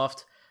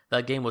Ubisoft.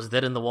 That game was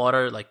dead in the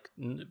water. Like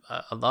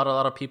a lot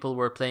of people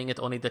were playing it,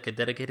 only like a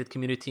dedicated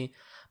community.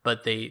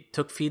 But they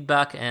took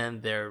feedback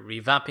and they're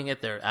revamping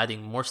it. They're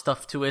adding more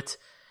stuff to it.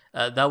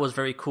 That was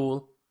very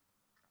cool.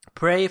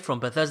 Prey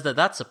from Bethesda,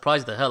 that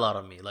surprised the hell out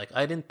of me. Like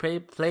I didn't play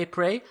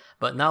Prey,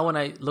 but now when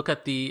I look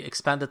at the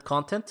expanded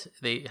content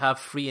they have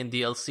free and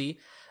DLC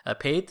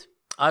paid,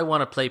 I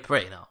want to play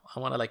Prey now.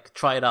 I want to like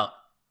try it out.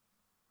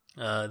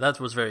 That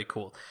was very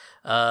cool.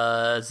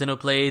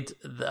 Xenoblade,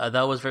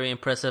 that was very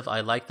impressive.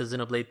 I like the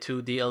Xenoblade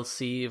 2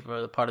 DLC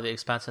for part of the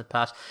expansion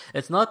pass.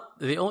 It's not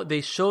they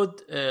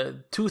showed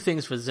two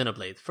things for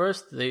Xenoblade.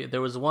 First,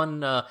 there was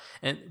one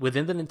and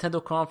within the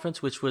Nintendo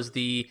conference, which was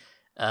the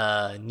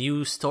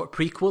new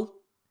prequel,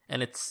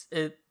 and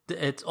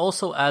it's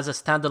also as a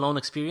standalone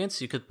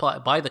experience. You could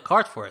buy the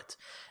card for it,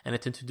 and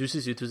it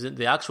introduces you to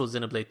the actual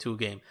Xenoblade 2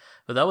 game.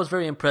 But that was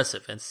very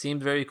impressive and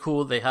seemed very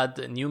cool. They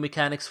had new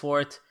mechanics for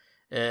it.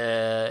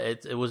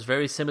 It was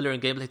very similar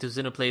in gameplay to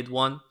Xenoblade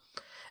 1.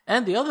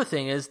 And the other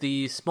thing is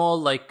the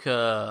small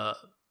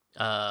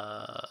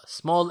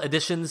small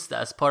additions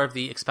as part of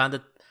the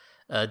expanded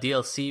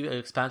DLC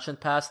expansion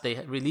pass.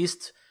 They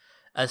released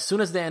as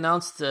soon as they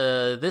announced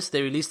this,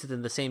 they released it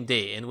in the same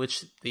day, in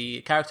which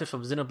the characters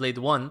from Xenoblade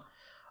 1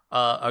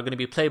 are going to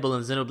be playable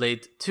in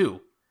Xenoblade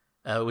 2,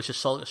 which is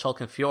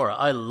Shulk and Fiora.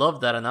 I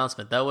love that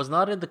announcement. That was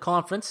not in the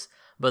conference,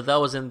 but that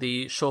was in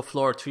the show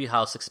floor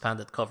Treehouse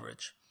expanded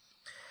coverage.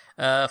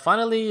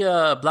 Finally,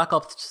 Black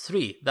Ops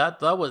 3.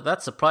 That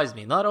surprised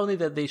me. Not only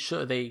that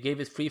they gave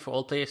it free for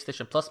all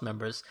PlayStation Plus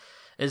members,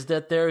 is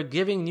that they're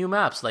giving new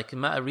maps, like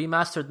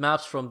remastered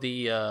maps from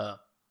the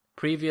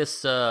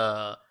previous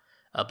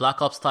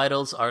Black Ops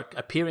titles are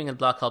appearing in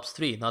Black Ops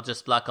 3, not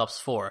just Black Ops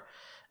 4.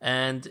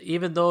 And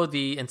even though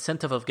the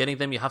incentive of getting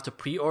them, you have to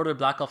pre-order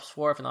Black Ops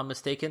 4, if I'm not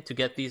mistaken, to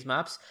get these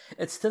maps,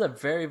 it's still a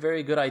very,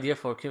 very good idea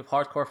for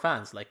hardcore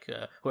fans. Like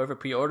whoever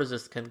pre-orders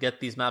this can get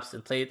these maps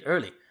and play it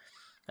early.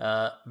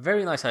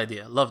 Very nice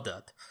idea. Love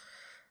that.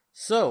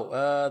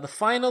 So, the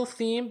final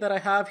theme that I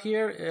have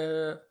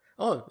here...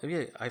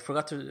 I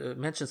forgot to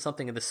mention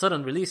something in the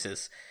sudden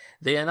releases.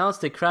 They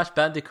announced the Crash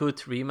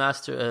Bandicoot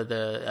remaster,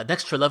 an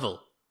extra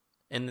level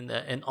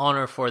in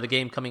honor for the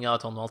game coming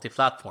out on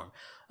multi-platform.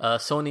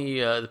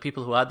 Sony, the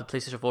people who had the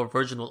PlayStation 4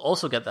 version will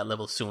also get that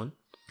level soon.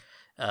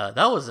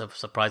 That was a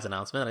surprise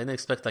announcement. I didn't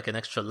expect like an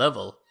extra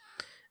level.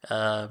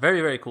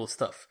 Very, very cool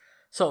stuff.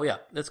 So yeah,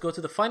 let's go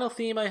to the final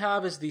theme I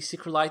have is the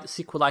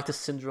sequelitis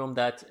syndrome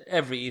that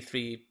every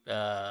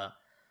E3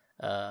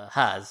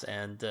 has,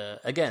 and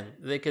again,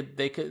 they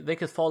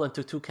could fall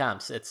into two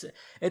camps.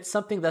 It's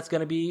something that's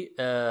going to be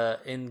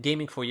in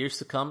gaming for years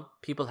to come.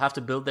 People have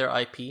to build their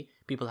IP.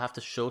 People have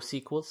to show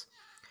sequels.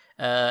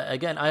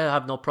 Again, I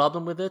have no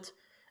problem with it,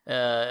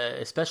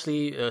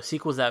 especially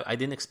sequels that I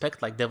didn't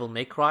expect, like Devil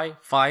May Cry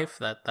 5.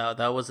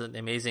 That was an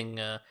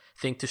amazing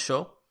thing to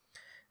show.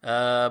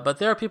 But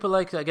there are people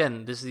like,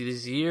 again,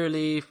 these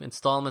yearly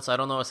installments. I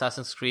don't know,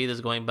 Assassin's Creed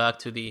is going back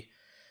to the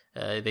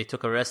they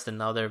took a rest and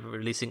now they're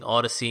releasing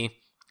Odyssey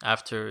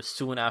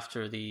soon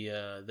after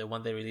the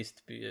one they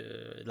released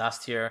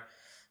last year.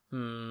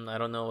 I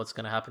don't know what's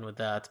going to happen with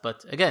that,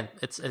 but again,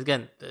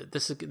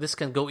 this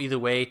can go either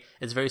way.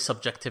 It's very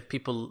subjective.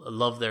 People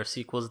love their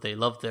sequels, they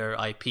love their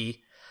IP,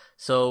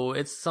 so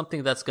it's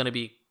something that's going to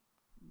be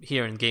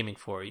here in gaming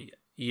for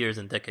years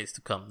and decades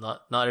to come.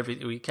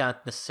 We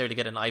can't necessarily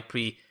get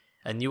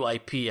a new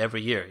IP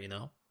every year, you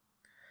know.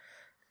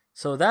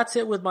 So that's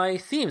it with my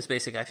themes,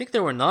 basically. I think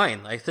there were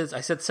 9. I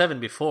said 7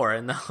 before,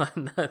 and now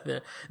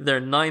there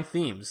are 9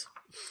 themes.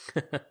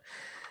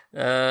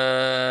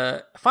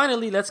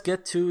 Finally, let's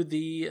get to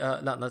the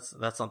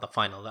that's not the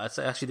final. That's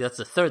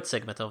the third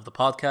segment of the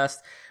podcast,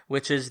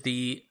 which is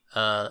the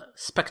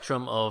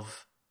spectrum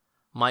of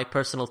my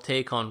personal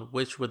take on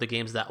which were the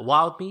games that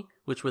wowed me,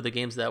 which were the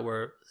games that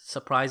were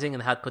surprising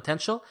and had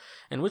potential,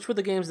 and which were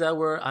the games that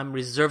I'm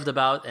reserved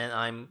about and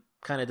I'm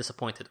kind of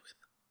disappointed with.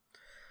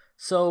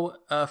 So,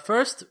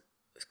 first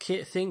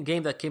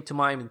game that came to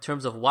mind in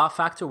terms of wow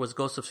factor was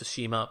Ghost of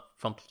Tsushima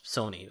from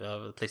Sony,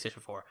 the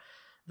PlayStation 4.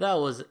 That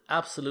was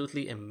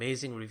absolutely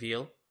amazing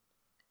reveal.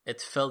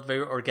 It felt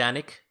very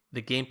organic.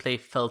 The gameplay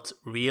felt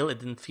real. It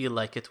didn't feel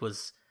like it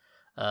was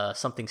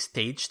something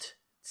staged.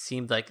 It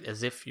seemed like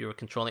as if you were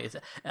controlling it.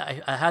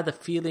 I had a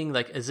feeling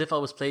like as if I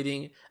was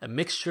playing a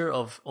mixture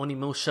of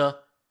Onimusha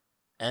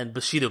and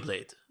Bushido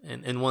Blade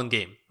in one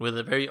game with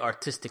a very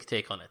artistic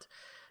take on it.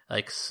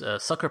 Like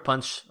Sucker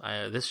Punch,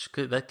 this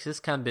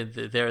can be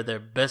their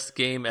best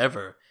game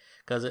ever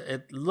because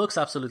it looks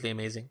absolutely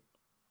amazing.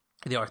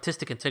 The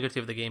artistic integrity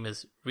of the game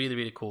is really,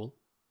 really cool.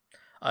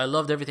 I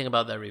loved everything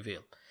about that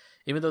reveal.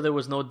 Even though there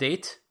was no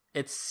date,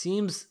 it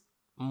seems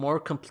more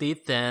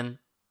complete than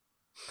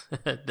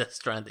Death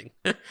Stranding.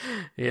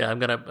 Yeah, I'm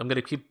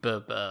gonna keep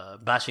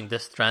bashing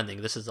Death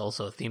Stranding. This is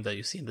also a theme that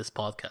you see in this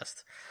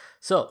podcast.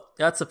 So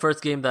that's the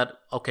first game that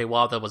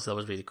that was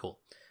really cool.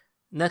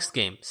 Next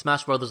game,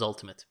 Smash Bros.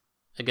 Ultimate.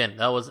 Again,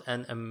 that was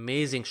an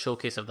amazing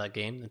showcase of that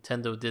game.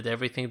 Nintendo did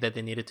everything that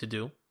they needed to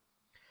do.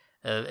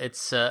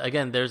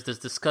 Again, there's this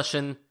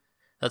discussion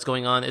that's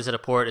going on. Is it a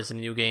port? Is it a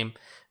new game?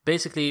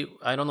 Basically,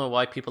 I don't know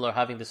why people are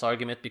having this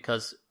argument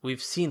because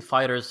we've seen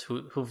fighters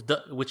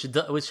which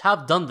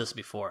have done this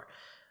before.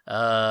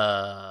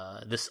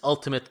 This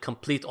ultimate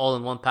complete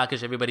all-in-one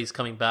package. Everybody's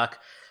coming back.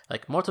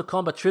 Like Mortal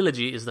Kombat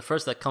Trilogy is the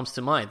first that comes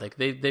to mind. Like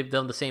they've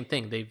done the same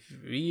thing. They've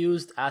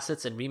reused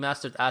assets and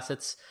remastered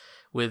assets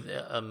with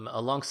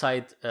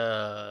alongside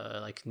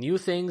like new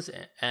things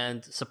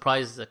and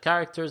surprise the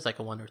characters like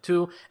a 1 or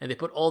 2, and they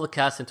put all the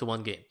cast into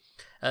one game.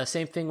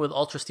 Same thing with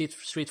Ultra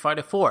Street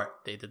Fighter 4.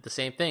 They did the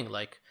same thing.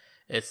 Like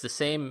it's the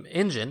same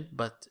engine,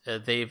 but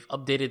they've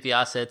updated the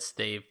assets.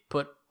 They've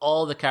put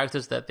all the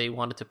characters that they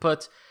wanted to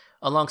put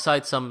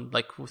alongside some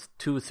like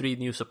 2-3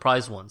 new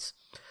surprise ones.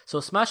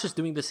 So Smash is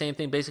doing the same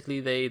thing. Basically,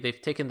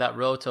 they've taken that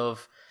route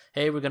of,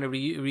 hey, we're going to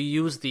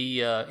reuse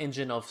the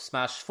engine of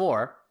Smash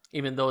 4.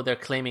 Even though they're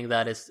claiming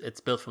that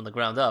it's built from the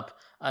ground up.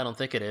 I don't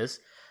think it is.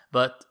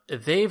 But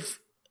they've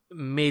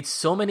made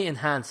so many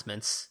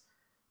enhancements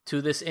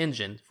to this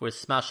engine for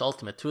Smash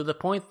Ultimate to the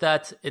point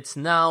that it's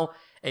now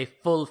a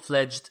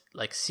full-fledged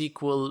like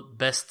sequel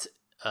best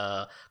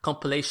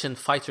compilation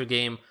fighter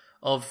game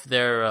of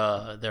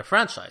their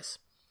franchise.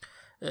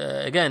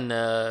 Again,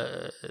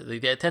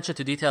 the attention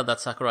to detail that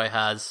Sakurai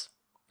has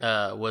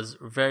was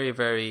very,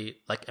 very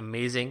like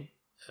amazing.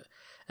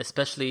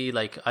 Especially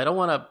like I don't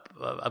want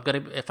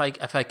to. If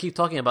I keep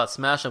talking about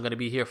Smash, I'm gonna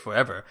be here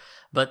forever.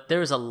 But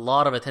there's a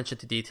lot of attention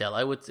to detail.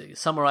 I would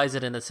summarize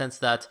it in the sense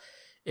that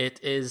it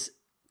is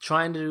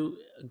trying to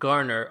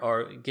garner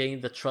or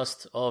gain the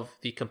trust of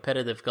the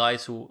competitive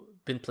guys who've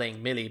been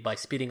playing Melee by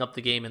speeding up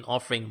the game and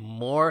offering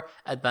more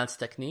advanced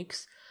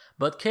techniques,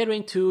 but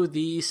catering to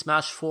the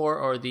Smash 4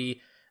 or the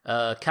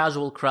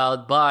casual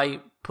crowd by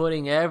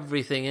putting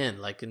everything in,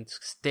 like in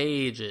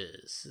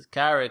stages,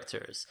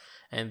 characters,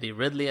 and the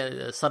Ridley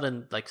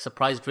sudden like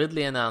surprised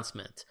Ridley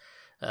announcement.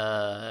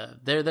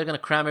 They're gonna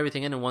cram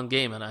everything in one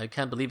game, and I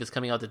can't believe it's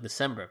coming out in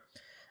December.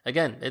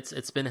 Again,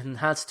 it's been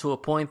enhanced to a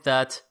point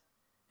that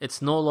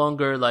it's no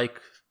longer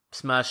like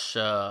Smash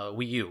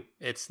Wii U.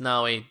 It's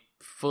now a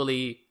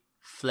fully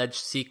fledged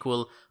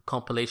sequel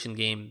compilation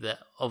game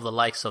of the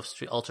likes of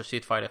Ultra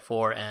Street Fighter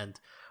 4 and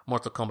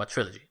Mortal Kombat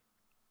Trilogy.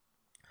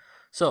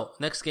 So,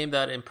 next game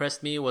that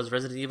impressed me was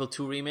Resident Evil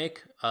 2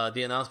 Remake.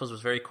 The announcement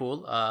was very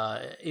cool.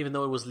 Even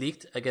though it was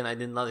leaked, again, I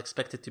did not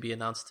expect it to be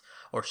announced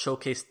or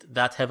showcased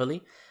that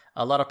heavily.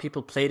 A lot of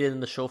people played it in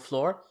the show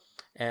floor,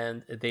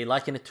 and they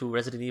liken it to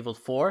Resident Evil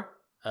 4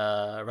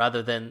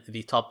 rather than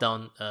the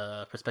top-down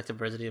perspective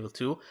of Resident Evil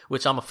 2,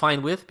 which I'm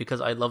fine with because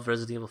I love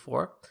Resident Evil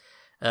 4.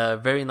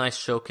 Very nice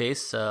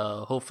showcase.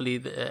 Hopefully,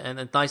 and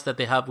it's nice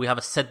that we have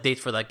a set date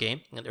for that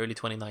game in early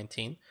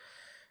 2019.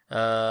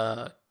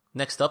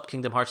 Next up,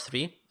 Kingdom Hearts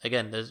 3.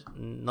 Again, there's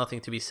nothing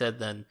to be said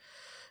then.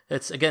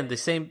 It's again the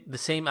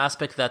same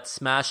aspect that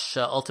Smash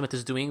Ultimate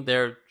is doing.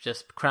 They're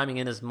just cramming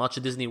in as much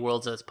Disney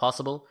worlds as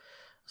possible.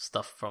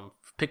 Stuff from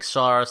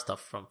Pixar,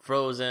 stuff from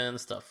Frozen,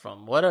 stuff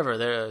from whatever.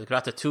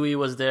 Ratatouille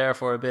was there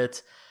for a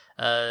bit.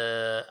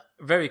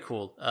 Very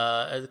cool.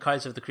 The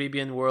Pirates of the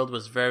Caribbean world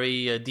was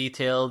very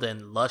detailed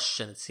and lush,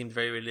 and it seemed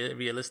very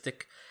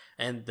realistic.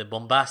 And the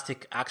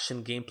bombastic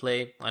action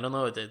gameplay, I don't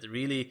know, it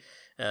really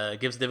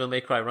gives Devil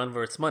May Cry a run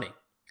for its money.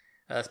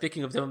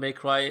 Speaking of Devil May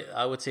Cry,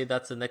 I would say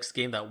that's the next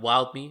game that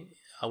wowed me.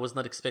 I was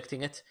not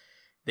expecting it.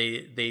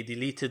 they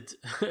deleted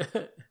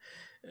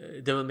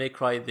Devil May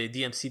Cry, the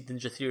DMC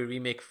Ninja Theory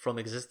remake, from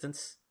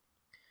existence.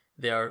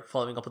 They are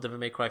following up with Devil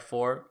May Cry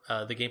 4.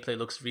 The gameplay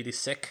looks really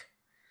sick.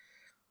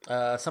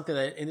 Something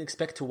that I didn't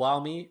expect to wow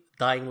me,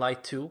 Dying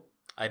Light 2.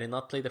 I did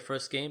not play the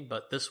first game,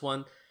 but this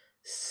one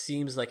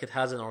seems like it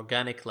has an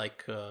organic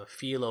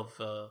feel of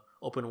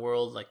open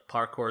world, like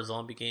parkour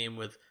zombie game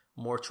with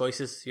more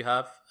choices you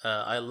have.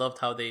 I loved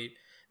how they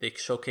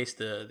showcased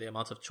the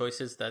amount of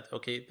choices that,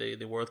 okay,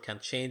 the world can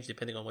change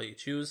depending on what you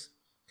choose.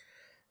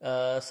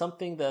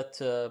 Something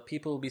that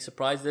people will be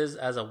surprised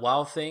as a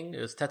WoW thing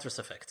is Tetris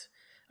Effect.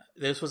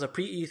 This was a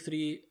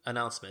pre-E3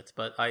 announcement,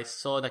 but I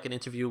saw like an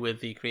interview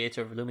with the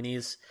creator of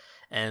Lumines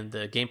and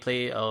the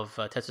gameplay of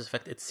Tetris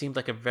Effect. It seemed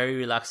like a very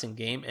relaxing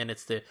game, and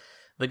it's the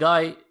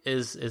guy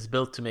is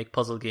built to make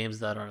puzzle games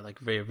that are like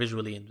very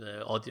visually and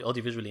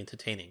audiovisually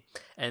entertaining.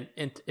 And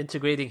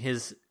integrating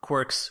his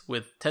quirks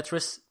with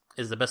Tetris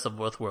is the best of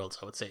both worlds.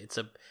 I would say it's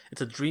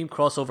a dream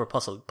crossover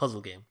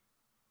puzzle game.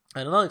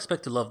 I did not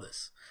expect to love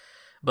this,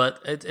 but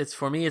it's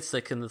for me, it's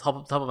like in the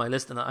top of my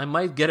list, and I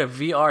might get a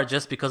VR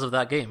just because of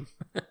that game.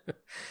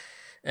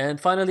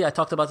 And finally, I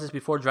talked about this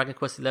before, Dragon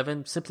Quest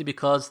XI, simply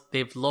because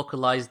they've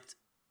localized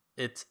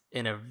it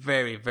in a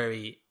very,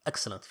 very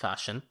excellent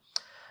fashion.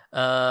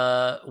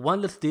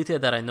 One little detail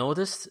that I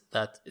noticed,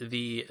 that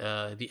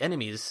the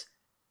enemies,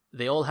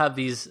 they all have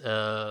these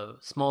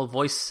small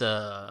voice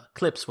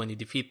clips when you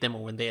defeat them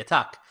or when they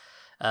attack.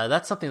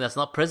 That's something that's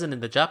not present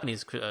in the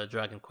Japanese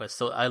Dragon Quest.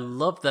 So I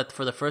love that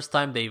for the first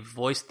time they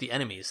voiced the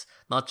enemies,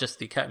 not just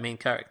the main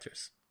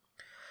characters.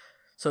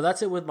 So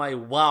that's it with my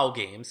WoW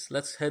games.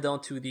 Let's head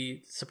on to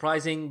the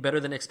surprising, better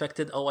than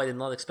expected. Oh, I did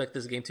not expect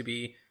this game to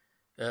be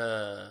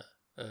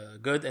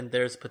good, and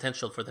there's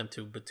potential for them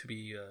to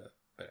be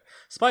better.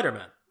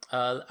 Spider-Man.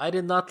 I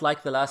did not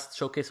like the last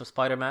showcase of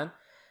Spider-Man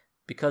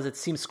because it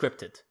seems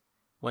scripted.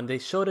 When they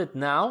showed it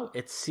now,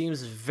 it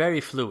seems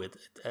very fluid,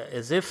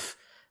 as if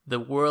the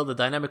world, the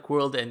dynamic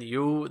world, and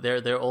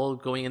they're all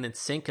going in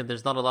sync, and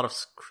there's not a lot of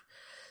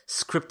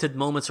scripted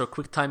moments or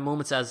quick time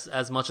moments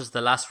as much as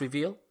the last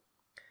reveal.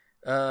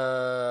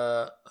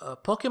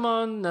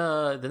 Pokemon,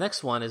 the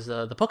next one is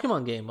the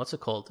Pokemon game. What's it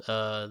called?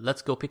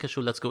 Let's Go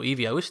Pikachu, Let's Go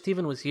Eevee. I wish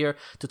Steven was here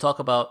to talk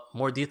about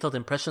more detailed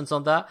impressions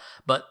on that,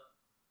 but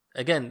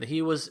again,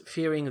 he was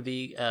fearing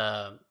the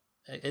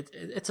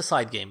it's a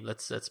side game.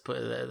 Let's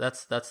put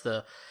that's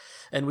the,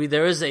 and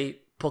there is a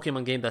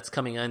Pokemon game that's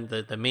coming in,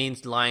 the main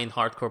line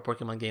hardcore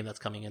Pokemon game that's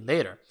coming in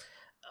later.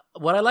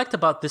 What I liked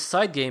about this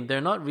side game,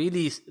 they're not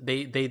really,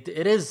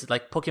 it is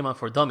like Pokemon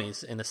for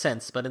dummies in a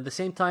sense, but at the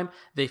same time,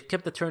 they've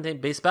kept the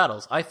turn-based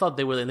battles. I thought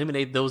they would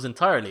eliminate those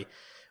entirely.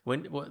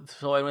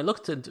 So when I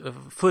looked at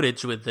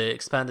footage with the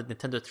expanded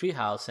Nintendo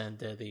Treehouse and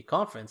the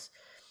conference,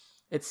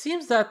 it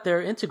seems that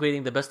they're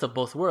integrating the best of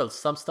both worlds.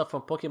 Some stuff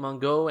from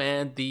Pokemon Go,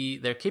 and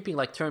they're keeping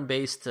like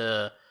turn-based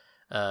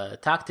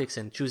tactics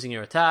and choosing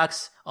your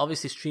attacks,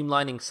 obviously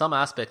streamlining some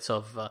aspects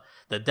of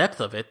the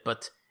depth of it,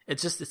 but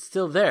it's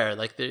still there.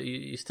 Like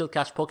you still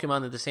catch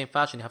Pokemon in the same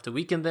fashion. You have to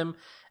weaken them,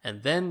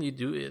 and then you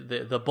do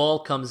the ball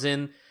comes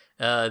in.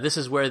 This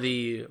is where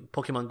the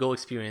Pokemon Go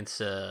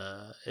experience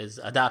is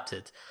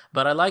adapted.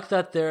 But I like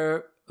that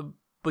they're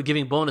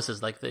giving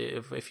bonuses. Like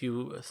if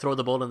you throw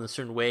the ball in a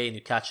certain way and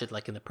you catch it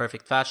like in the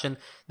perfect fashion,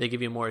 they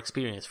give you more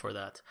experience for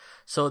that.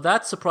 So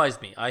that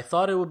surprised me. I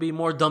thought it would be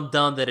more dumbed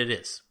down than it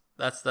is.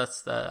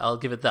 That's I'll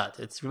give it that.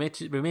 It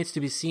remains to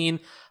be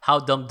seen how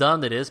dumbed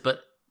down it is, but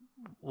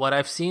what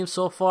I've seen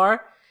so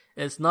far,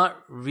 it's not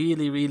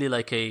really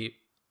like a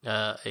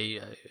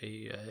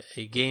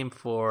game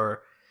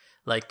for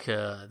like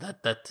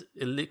that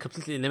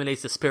completely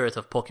eliminates the spirit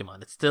of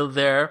Pokemon. It's still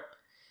there.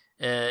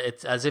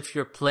 It's as if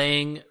you're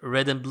playing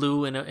Red and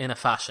Blue in a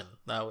fashion.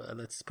 Now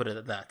let's put it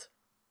at that.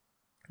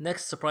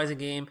 Next surprising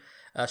game,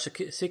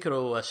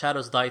 Sekiro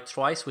Shadows Die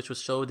Twice, which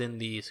was showed in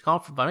the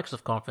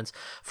Microsoft conference.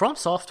 From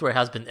Software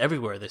has been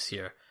everywhere this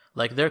year.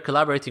 Like, they're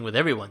collaborating with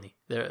everyone.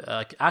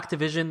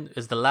 Activision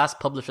is the last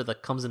publisher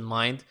that comes in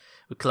mind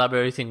with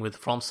collaborating with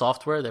From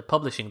Software. They're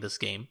publishing this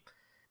game.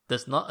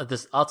 This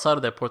outside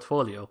of their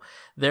portfolio.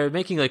 They're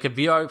making like a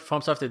VR,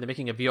 From Software, they're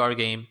making a VR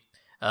game.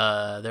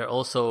 They're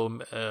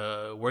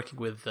also working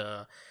with,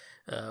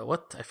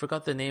 I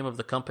forgot the name of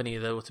the company.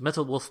 That was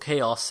Metal Wolf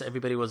Chaos.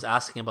 Everybody was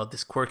asking about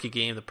this quirky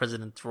game, the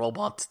President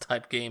Robot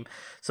type game.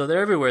 So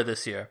they're everywhere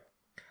this year.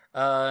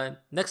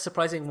 Next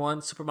surprising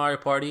one, Super Mario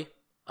Party.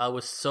 I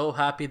was so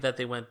happy that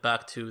they went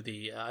back to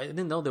the... I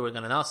didn't know they were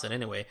going to announce it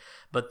anyway,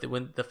 but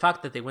the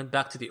fact that they went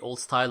back to the old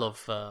style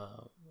of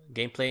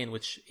gameplay in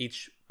which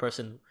each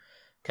person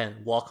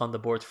can walk on the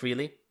board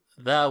freely,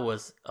 that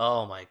was...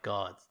 Oh my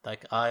god.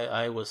 Like,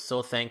 I was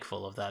so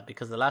thankful of that,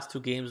 because the last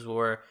two games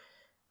were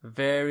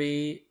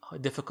very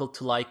difficult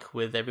to like,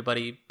 with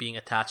everybody being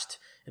attached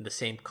in the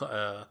same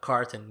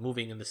cart and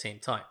moving in the same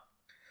time.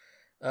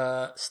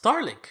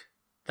 Starlink.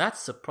 That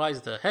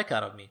surprised the heck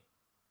out of me.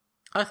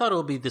 I thought it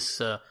would be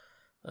this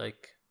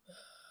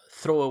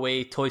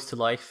throwaway Toys to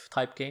Life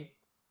type game.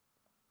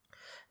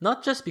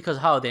 Not just because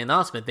how the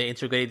announcement, they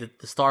integrated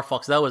the Star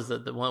Fox. That was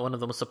the one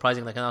of the most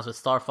surprising announcements.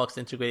 Star Fox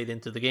integrated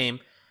into the game.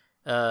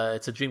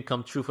 it's a dream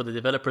come true for the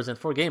developers and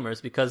for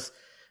gamers, because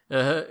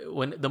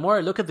when the more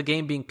I look at the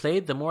game being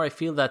played, the more I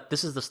feel that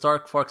this is the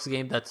Star Fox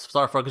game that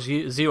Star Fox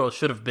Zero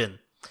should have been.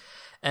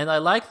 And I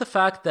like the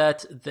fact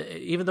that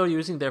even though you're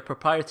using their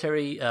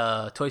proprietary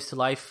Toys to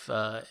Life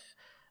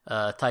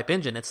type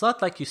engine, it's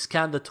not like you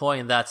scan the toy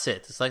and that's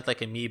it. It's like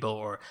Amiibo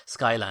or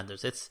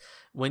Skylanders. It's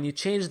when you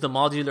change the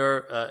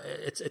modular,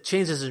 it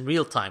changes in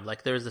real time.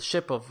 Like there's a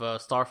ship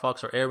of Star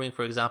Fox or Airwing,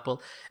 for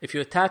example. If you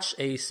attach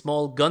a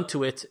small gun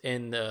to it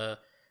in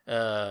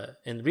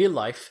real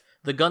life,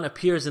 the gun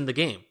appears in the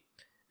game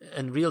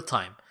in real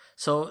time.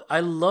 So I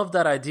love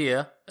that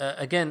idea.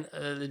 Again,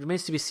 it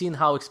remains to be seen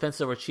how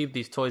expensive or cheap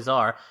these toys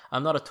are.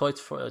 I'm not a toy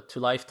to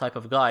life type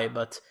of guy,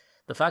 but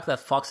the fact that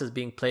Fox is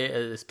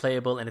is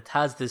playable and it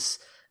has this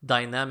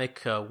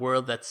dynamic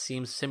world that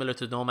seems similar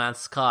to No Man's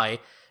Sky,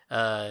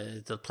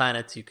 the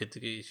planet, you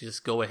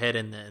just go ahead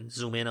and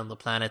zoom in on the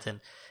planet, and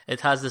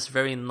it has this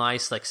very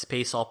nice like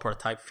space opera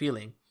type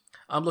feeling.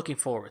 I'm looking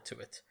forward to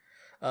it.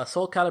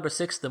 Soul Calibur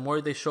 6, the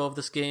more they show of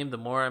this game, the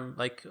more I'm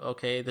like,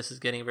 okay, this is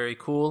getting very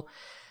cool.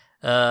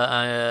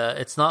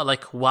 It's not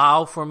like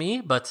wow for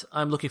me, but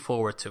I'm looking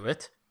forward to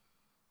it.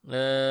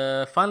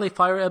 Finally,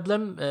 Fire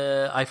Emblem.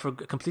 I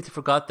completely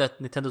forgot that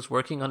Nintendo's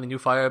working on a new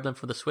Fire Emblem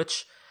for the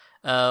Switch.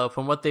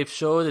 From what they've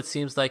showed, it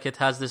seems like it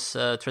has this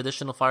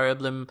traditional Fire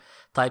Emblem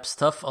type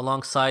stuff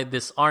alongside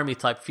this army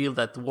type feel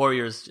that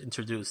Warriors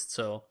introduced.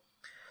 So,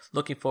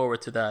 looking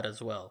forward to that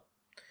as well.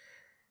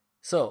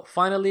 So,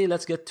 finally,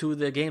 let's get to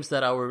the games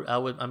that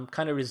I'm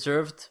kind of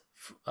reserved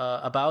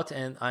about,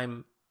 and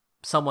I'm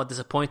somewhat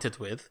disappointed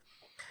with.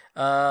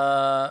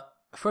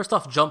 First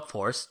off, Jump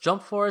Force.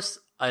 Jump Force,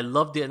 I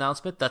loved the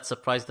announcement. That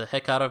surprised the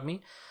heck out of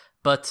me.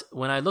 But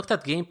when I looked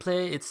at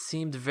gameplay, it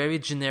seemed very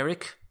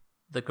generic.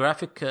 The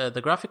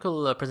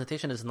graphical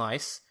presentation is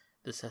nice.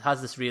 It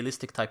has this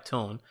realistic type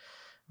tone.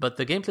 But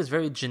the gameplay is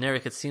very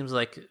generic. It seems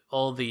like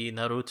all the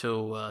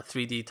Naruto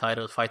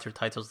 3D fighter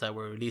titles that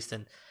were released,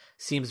 and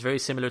seems very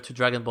similar to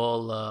Dragon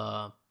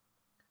Ball,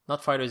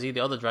 not Fighter Z,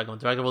 the other Dragon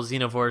Ball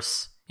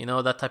Xenoverse. You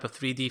know, that type of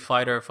 3D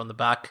fighter from the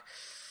back.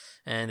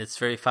 And it's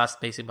very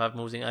fast-paced and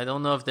moving. I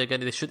don't know if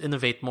they should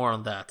innovate more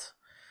on that.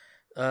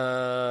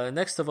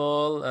 Next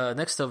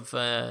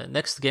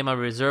game I'm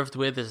reserved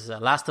with is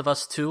Last of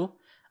Us 2.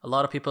 A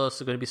lot of people are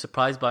going to be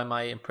surprised by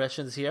my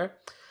impressions here.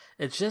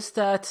 It's just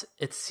that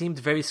it seemed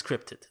very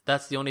scripted.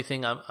 That's the only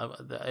thing.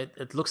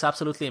 It looks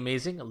absolutely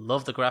amazing. I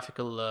love the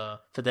graphical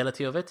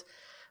fidelity of it,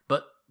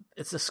 but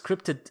it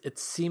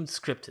seemed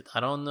scripted. I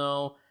don't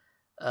know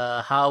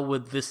how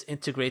would this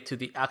integrate to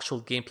the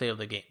actual gameplay of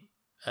the game.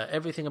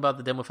 Everything about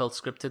the demo felt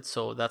scripted,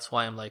 so that's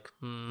why I'm like,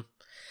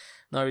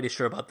 not really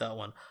sure about that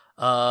one.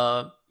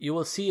 You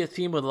will see a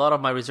theme with a lot of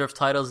my reserved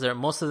titles there.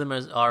 Most of them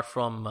are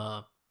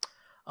from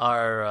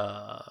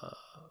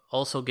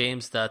also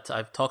games that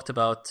I've talked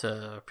about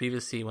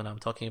previously when I'm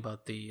talking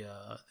about the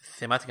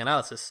thematic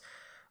analysis.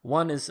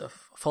 One is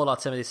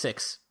Fallout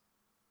 76.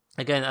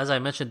 Again, as I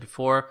mentioned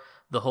before,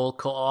 the whole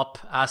co-op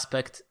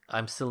aspect,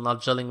 I'm still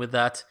not gelling with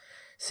that.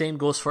 Same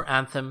goes for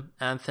Anthem.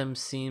 Anthem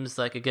seems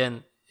like,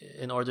 again,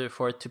 in order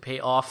for it to pay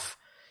off,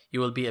 you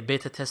will be a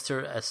beta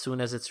tester as soon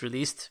as it's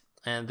released,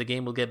 and the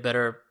game will get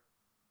better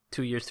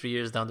 2 years, 3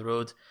 years down the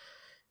road.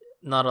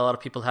 Not a lot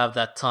of people have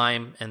that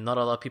time, and not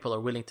a lot of people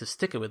are willing to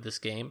stick it with this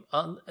game,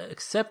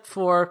 except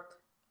for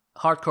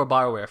hardcore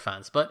BioWare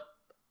fans. But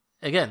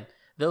again,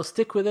 they'll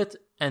stick with it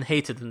and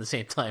hate it in the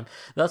same time.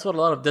 That's what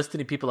a lot of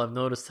Destiny people I've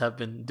noticed have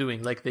been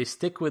doing. Like, they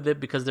stick with it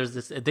because there's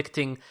this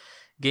addicting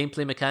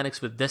gameplay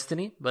mechanics with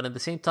Destiny, but at the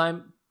same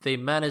time, they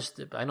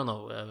managed, I don't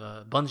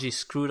know, Bungie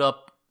screwed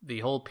up the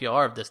whole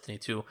PR of Destiny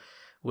 2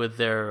 with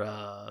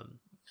their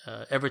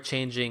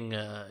ever-changing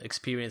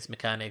experience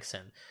mechanics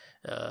and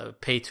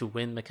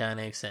pay-to-win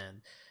mechanics,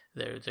 and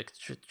they're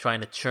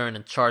trying to churn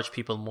and charge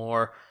people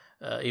more,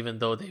 even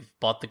though they've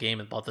bought the game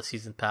and bought the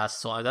season pass.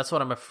 So that's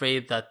what I'm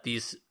afraid that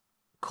these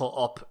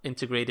co-op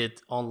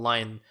integrated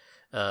online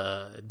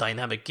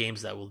dynamic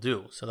games that will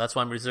do. So that's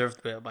why I'm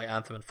reserved by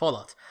Anthem and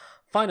Fallout.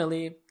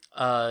 Finally,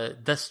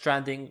 Death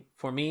Stranding,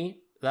 for me,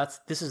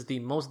 this is the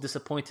most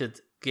disappointed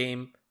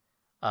game,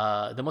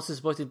 the most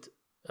disappointed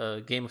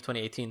game of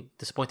 2018,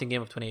 disappointing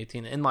game of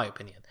 2018, in my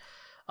opinion.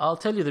 I'll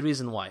tell you the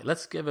reason why.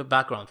 Let's give a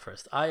background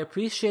first. I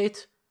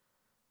appreciate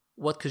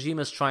what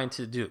Kojima's trying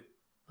to do.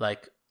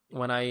 Like,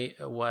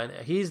 when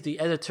he's the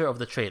editor of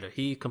the trailer,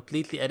 he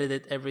completely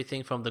edited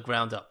everything from the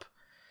ground up,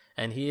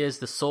 and he is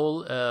the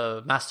sole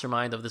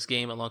mastermind of this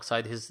game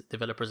alongside his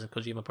developers and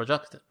Kojima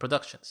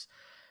Productions.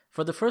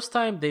 For the first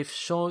time, they've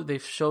shown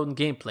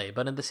gameplay,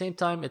 but at the same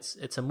time,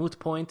 it's a moot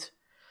point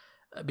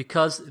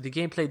because the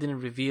gameplay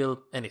didn't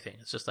reveal anything.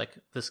 It's just like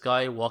this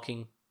guy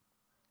walking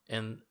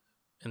in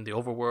the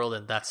overworld,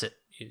 and that's it.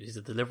 He's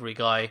a delivery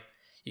guy.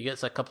 You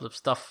get a couple of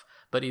stuff,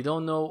 but you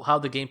don't know how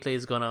the gameplay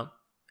is gonna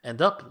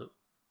end up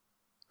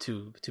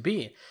to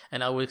be.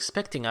 And I was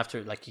expecting,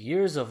 after like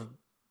years of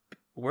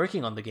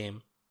working on the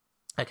game,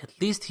 like at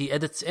least he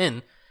edits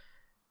in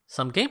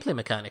some gameplay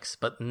mechanics,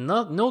 but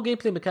no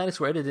gameplay mechanics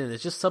were edited in.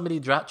 It's just somebody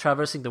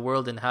traversing the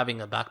world and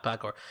having a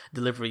backpack or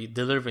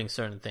delivering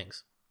certain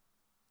things.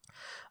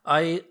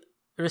 I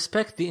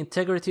respect the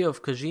integrity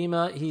of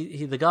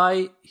Kojima. The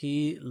guy,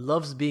 he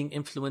loves being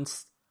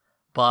influenced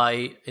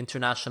by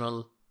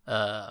international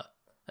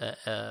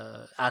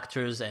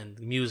actors and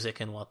music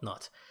and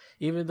whatnot,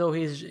 even though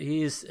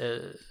he's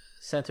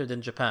centered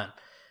in Japan.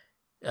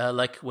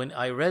 Like when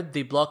I read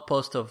the blog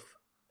post of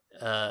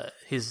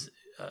his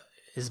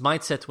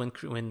mindset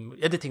when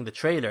editing the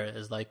trailer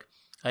is like,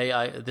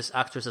 this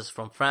actress is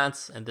from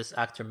France and this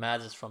actor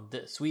Mads is from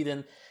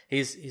Sweden.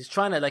 He's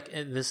trying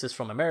to this is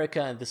from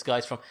America and this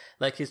guy's from,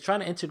 he's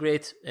trying to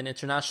integrate an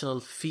international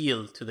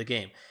feel to the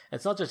game.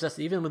 It's not just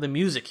even with the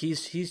music.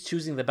 He's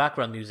choosing the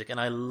background music, and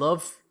I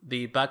love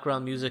the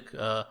background music.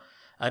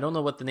 I don't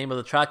know what the name of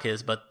the track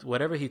is, but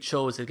whatever he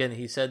chose, again,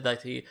 he said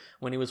that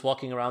when he was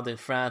walking around in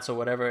France or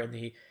whatever, and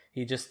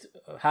he just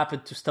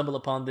happened to stumble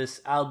upon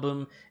this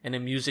album in a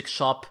music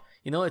shop.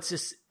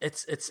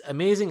 It's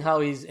amazing how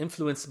he's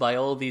influenced by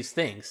all these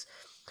things.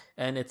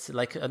 And it's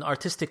like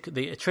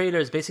the trailer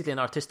is basically an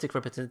artistic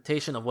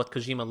representation of what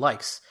Kojima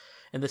likes.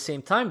 At the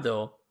same time,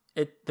 though,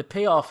 the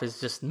payoff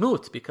is just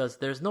moot because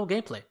there's no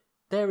gameplay.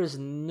 There is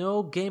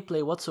no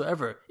gameplay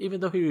whatsoever. Even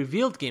though he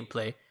revealed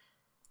gameplay,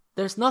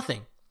 there's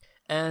nothing.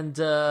 And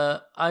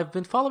I've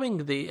been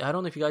following I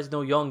don't know if you guys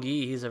know Yong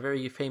Yi. He's a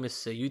very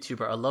famous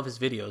YouTuber. I love his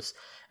videos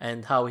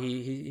and how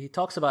he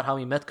talks about how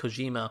he met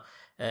Kojima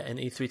in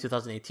E3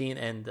 2018,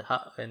 and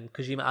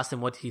Kojima asked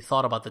him what he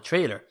thought about the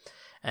trailer.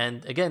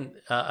 And again,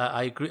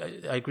 I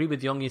agree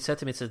with Yong Yi's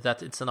sentiments, is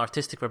that it's an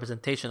artistic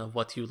representation of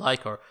what you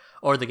like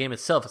or the game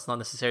itself. It's not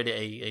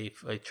necessarily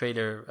a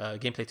trailer,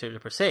 gameplay trailer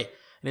per se.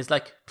 And it's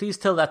like, please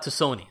tell that to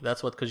Sony.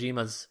 That's what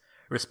Kojima's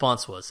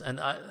response was. And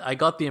I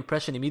got the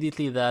impression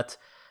immediately that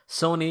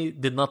Sony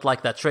did not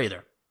like that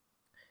trailer.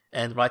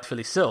 And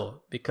rightfully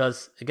so,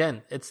 because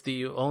again, it's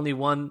the only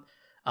one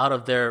out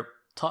of their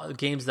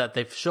games that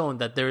they've shown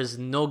that there is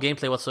no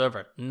gameplay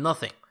whatsoever.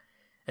 Nothing.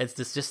 It's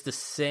just the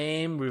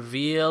same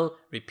reveal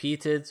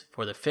repeated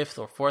for the fifth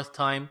or fourth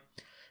time.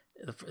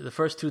 The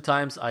first two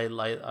times I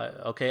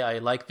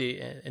like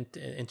the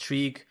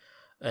intrigue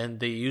and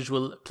the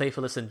usual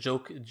playfulness and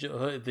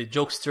the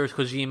jokester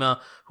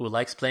Kojima, who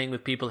likes playing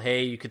with people.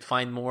 Hey, you could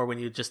find more when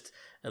you're just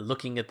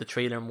looking at the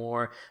trailer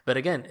more. But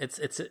again,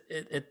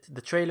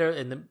 the trailer,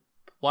 and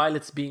while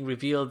it's being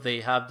revealed, they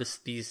have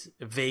these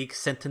vague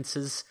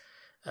sentences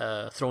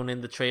thrown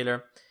in the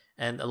trailer,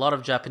 and a lot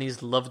of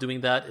Japanese love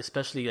doing that,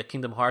 especially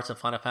Kingdom Hearts and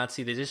Final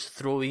Fantasy. They just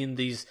throw in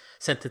these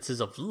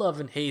sentences of love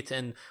and hate,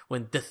 and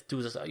when death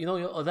do this,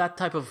 that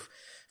type of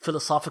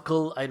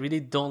philosophical. I really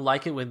don't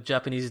like it when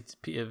Japanese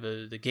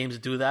the games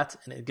do that,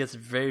 and it gets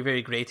very,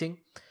 very grating.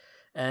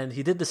 And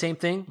he did the same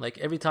thing. Like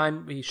every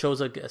time he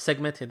shows a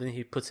segment, and then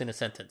he puts in a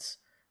sentence,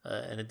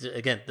 and it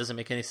again doesn't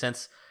make any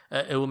sense.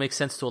 It will make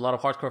sense to a lot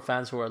of hardcore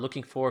fans who are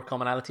looking for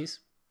commonalities,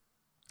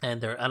 and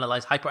they're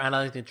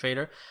hyper-analyzing the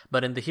trailer.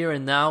 But in the here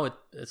and now,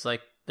 it's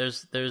like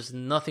there's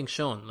nothing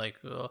shown. Like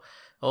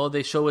all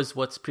they show is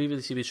what's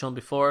previously been shown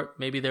before.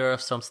 Maybe there are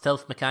some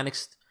stealth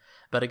mechanics,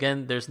 but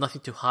again, there's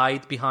nothing to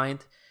hide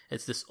behind.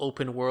 It's this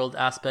open world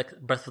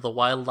aspect, Breath of the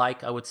Wild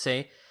like, I would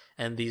say.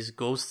 And these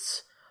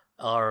ghosts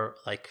are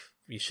like,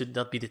 you should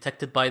not be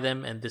detected by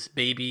them. And this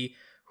baby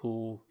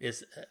who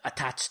is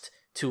attached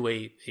to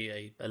a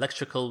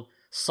electrical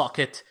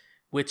socket,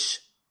 which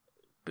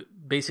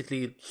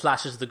basically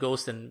flashes the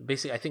ghost, and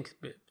basically I think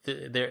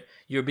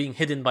you're being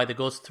hidden by the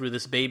ghost through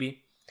this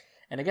baby.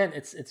 And again,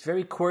 it's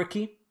very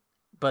quirky,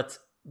 but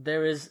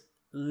there is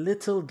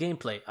little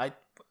gameplay. I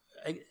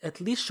at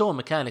least show a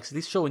mechanics, at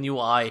least show a new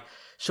UI,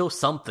 show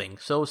something,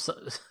 show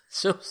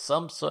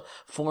some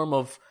form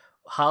of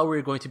how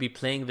we're going to be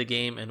playing the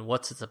game and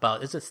what's it's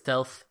about. Is it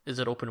stealth? Is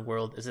it open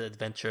world? Is it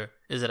adventure?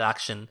 Is it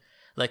action?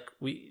 Like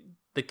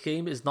the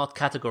game is not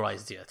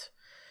categorized yet.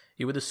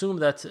 You would assume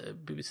that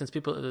since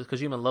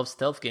Kojima loves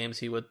stealth games,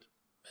 he would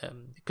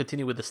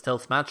continue with the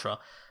stealth mantra.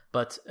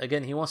 But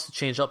again, he wants to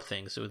change up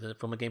things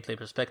from a gameplay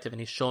perspective, and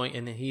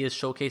he is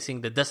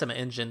showcasing the Decima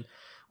engine,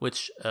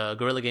 which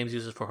Guerrilla Games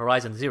uses for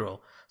Horizon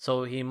Zero.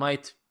 So he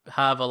might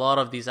have a lot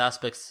of these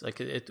aspects. Like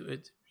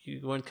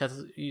you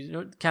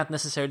can't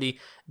necessarily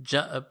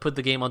put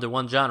the game under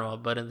one genre,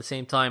 but at the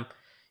same time,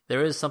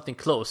 there is something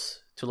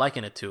close to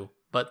liken it to.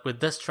 But with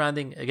Death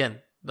Stranding,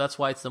 again, that's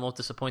why it's the most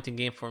disappointing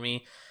game for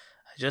me.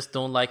 I just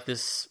don't like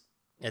this.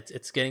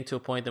 It's getting to a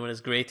point that when it's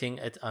grating,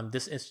 I'm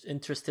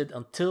disinterested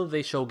until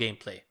they show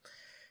gameplay.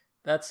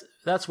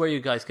 That's where you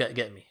guys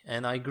get me.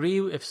 And I agree,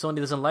 if Sony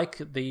doesn't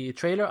like the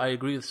trailer, I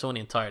agree with Sony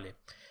entirely.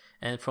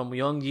 And from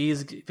Yong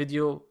Yi's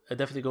video, I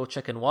definitely go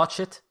check and watch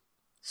it.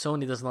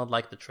 Sony does not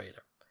like the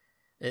trailer.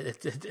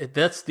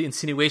 That's the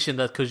insinuation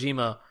that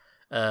Kojima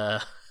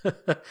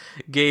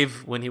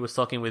gave when he was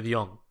talking with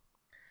Yong.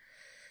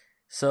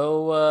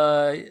 So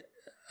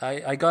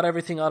I got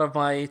everything out of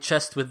my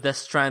chest with Death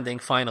Stranding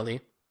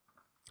finally,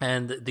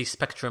 and the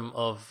spectrum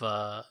of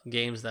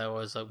games that I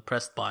was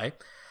impressed by.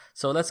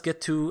 So let's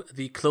get to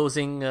the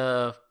closing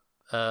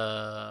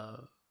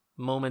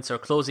moments or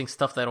closing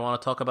stuff that I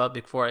want to talk about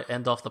before I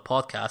end off the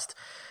podcast.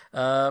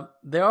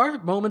 There are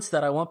moments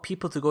that I want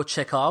people to go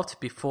check out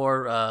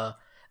before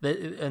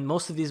And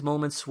most of these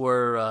moments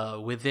were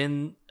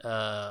within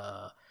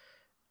the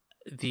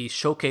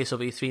showcase of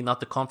E3, not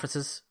the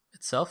conferences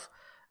itself.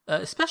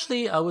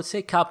 Especially, I would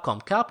say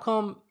Capcom.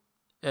 Capcom,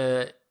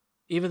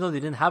 even though they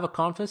didn't have a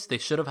conference, they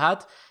should have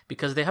had,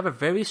 because they have a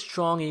very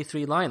strong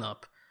E3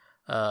 lineup,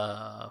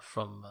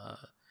 from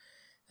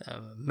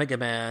Mega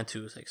Man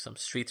to like some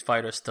Street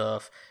Fighter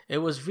stuff. It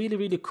was really,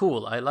 really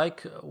cool. I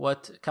like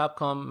what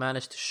Capcom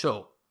managed to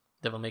show.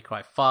 Devil May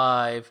Cry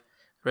 5,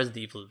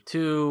 Resident Evil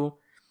 2.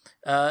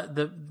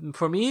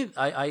 For me,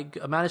 I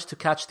managed to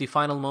catch the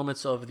final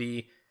moments of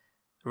the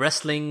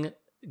wrestling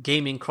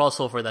gaming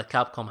crossover that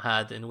Capcom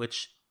had, in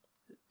which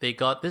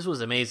this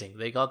was amazing.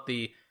 They got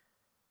the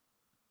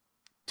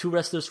two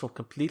wrestlers from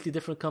completely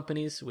different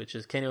companies, which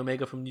is Kenny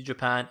Omega from New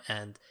Japan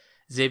and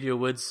Xavier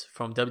Woods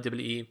from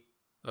WWE,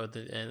 or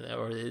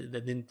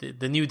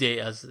the New Day,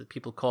 as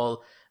people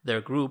call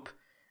their group.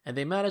 And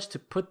they managed to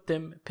pit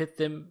them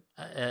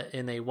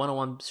in a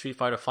 1-on-1 Street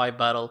Fighter 5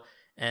 battle,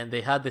 and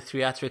they had the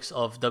theatrics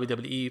of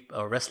WWE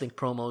or wrestling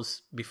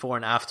promos before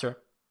and after.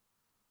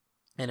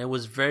 And it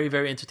was very,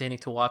 very entertaining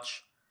to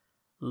watch.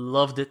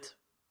 Loved it.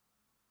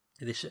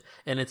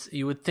 And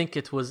you would think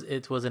it was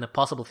an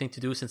impossible thing to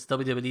do, since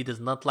WWE does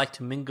not like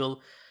to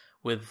mingle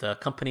with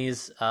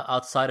companies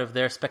outside of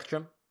their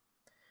spectrum.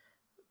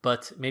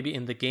 But maybe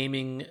in the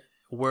gaming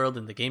world,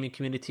 in the gaming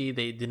community,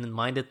 they didn't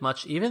mind it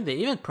much. They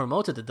even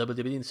promoted the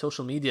WWE in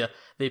social media.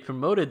 They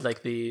promoted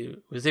like the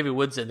Xavier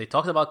Woods, and they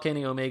talked about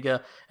Kenny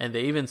Omega, and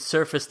they even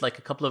surfaced like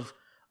a couple of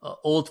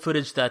old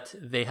footage that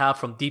they have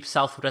from Deep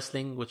South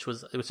Wrestling, which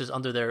is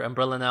under their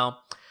umbrella now.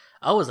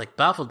 I was like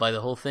baffled by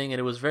the whole thing, and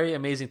it was very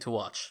amazing to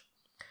watch.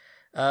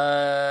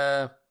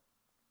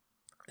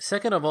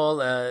 Second of all,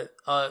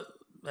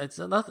 it's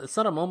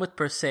not a moment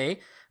per se,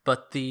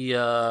 but the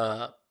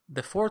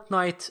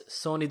Fortnite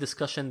Sony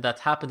discussion that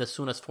happened as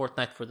soon as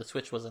Fortnite for the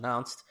Switch was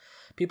announced.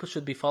 People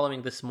should be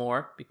following this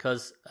more,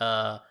 because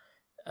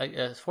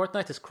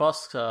Fortnite is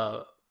cross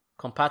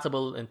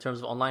compatible in terms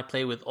of online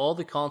play with all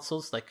the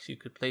consoles. Like, you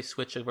could play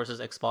Switch versus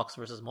Xbox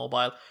versus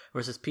mobile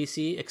versus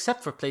PC,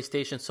 except for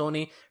PlayStation.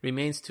 Sony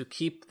remains to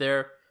keep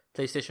their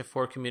PlayStation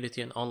 4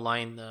 community and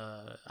online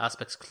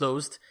aspects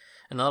closed.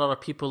 And a lot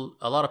of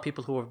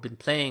people who have been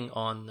playing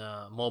on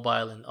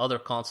mobile and other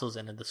consoles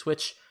and in the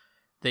Switch,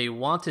 they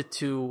wanted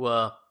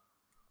to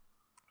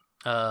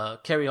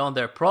carry on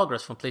their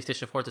progress from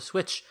PlayStation 4 to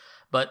Switch,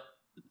 but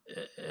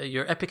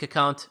your Epic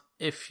account,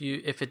 if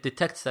it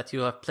detects that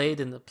you have played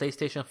in the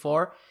PlayStation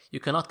 4, you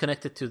cannot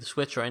connect it to the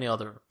Switch or any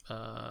other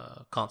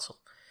console.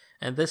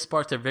 And this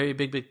sparked a very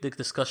big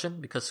discussion,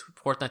 because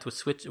Fortnite with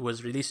Switch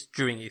was released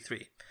during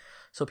E3.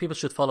 So people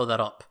should follow that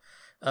up.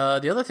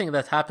 The other thing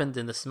that happened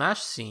in the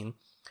Smash scene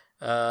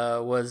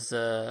was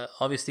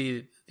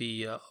obviously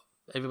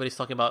everybody's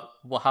talking about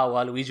how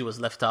Waluigi was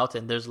left out,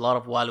 and there's a lot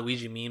of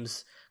Waluigi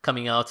memes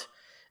coming out,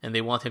 and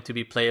they want him to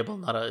be playable,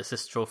 not an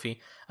assist trophy.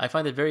 I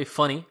find it very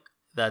funny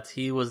that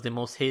he was the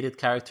most hated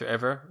character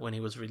ever when he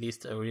was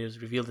released, or he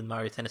was revealed in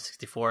Mario Tennis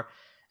 64.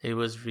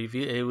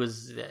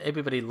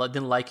 Everybody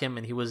didn't like him,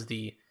 and he was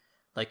the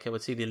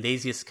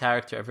laziest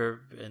character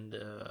ever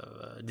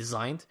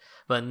designed.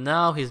 But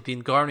now he's been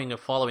garnering a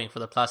following for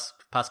the past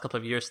couple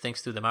of years,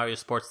 thanks to the Mario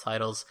Sports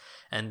titles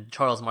and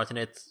Charles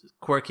Martinet's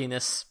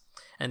quirkiness,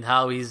 and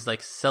how he's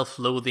like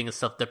self-loathing and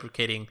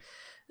self-deprecating.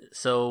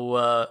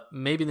 So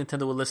maybe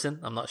Nintendo will listen.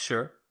 I'm not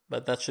sure,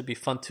 but that should be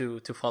fun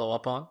to follow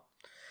up on.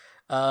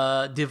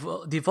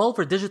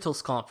 Devolver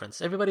Digital's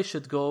conference. Everybody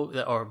should go,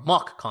 or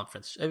mock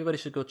conference. Everybody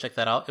should go check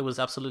that out. It was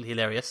absolutely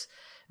hilarious.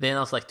 They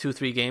announced like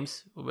 2-3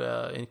 games,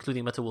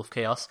 including Metal Wolf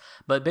Chaos.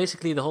 But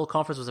basically, the whole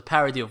conference was a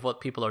parody of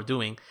what people are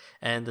doing,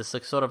 and it's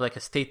like sort of like a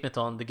statement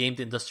on the game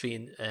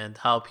industry and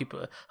how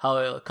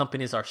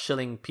companies are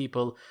shilling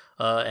people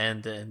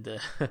and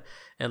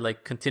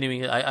like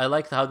continuing. I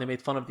liked how they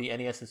made fun of the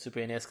NES and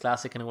Super NES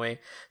Classic in a way.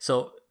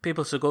 So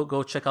people should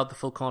go check out the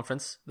full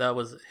conference. That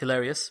was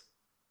hilarious.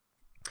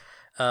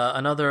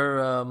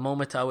 Another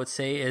moment I would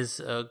say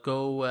is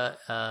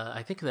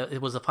I think that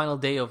it was the final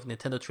day of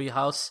Nintendo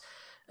Treehouse.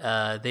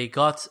 They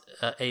got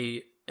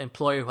a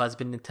employer who has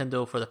been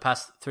Nintendo for the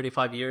past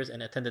 35 years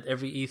and attended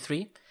every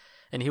E3,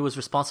 and he was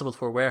responsible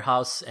for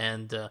warehouse,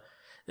 and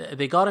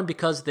they got him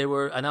because they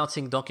were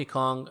announcing Donkey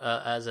Kong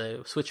as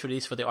a Switch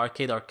release for the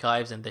arcade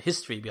archives and the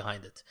history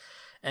behind it.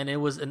 And it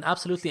was an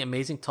absolutely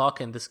amazing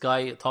talk, and this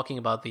guy talking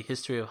about the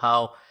history of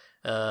how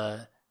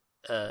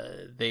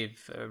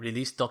they've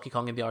released Donkey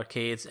Kong in the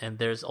arcades, and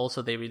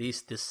they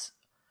released this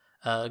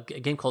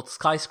game called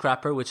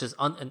Skyscraper, which is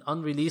an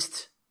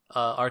unreleased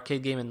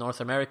arcade game in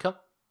North America,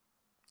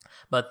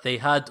 but they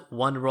had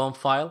one ROM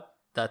file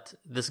that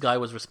this guy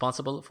was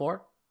responsible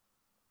for,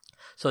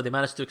 so they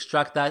managed to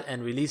extract that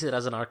and release it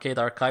as an arcade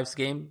archives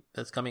game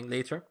that's coming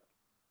later.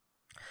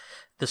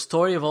 The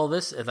story of all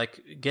this is like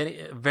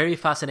getting very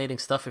fascinating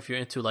stuff if you're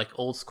into like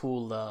old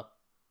school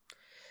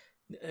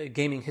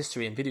gaming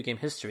history and video game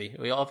history.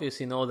 We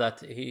obviously know that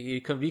he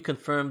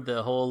reconfirmed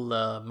the whole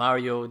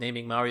Mario,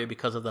 naming Mario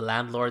because of the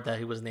landlord that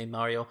he was named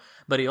Mario,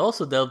 but he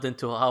also delved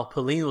into how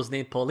Pauline was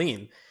named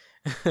Pauline,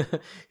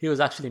 he was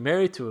actually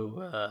married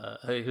to.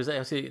 He was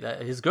actually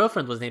his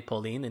girlfriend was named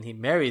Pauline, and he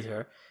married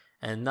her,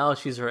 and now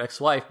she's her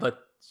ex-wife. But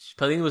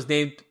Pauline was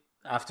named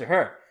after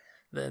her.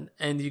 Then,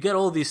 and you get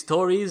all these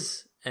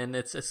stories, and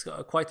it's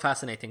quite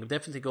fascinating.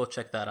 Definitely go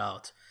check that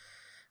out.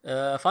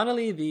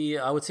 Finally,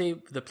 I would say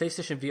the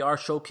PlayStation VR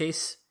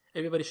showcase.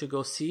 Everybody should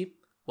go see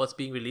what's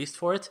being released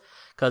for it,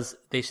 because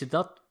they should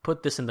not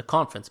put this in the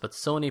conference, but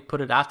Sony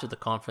put it after the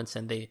conference,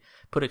 and they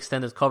put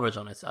extended coverage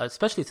on it,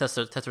 especially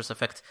Tetris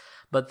Effect.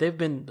 But they've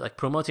been like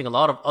promoting a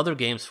lot of other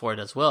games for it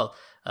as well.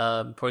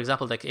 For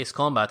example, like Ace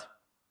Combat.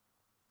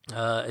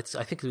 I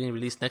think it's being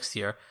released next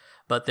year.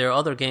 But there are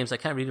other games. I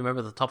can't really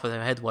remember the top of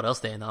their head what else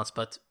they announced,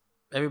 but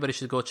everybody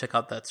should go check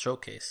out that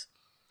showcase.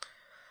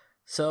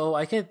 So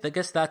I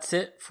guess that's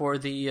it for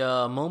the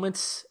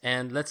moments,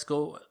 and let's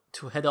go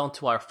to head on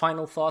to our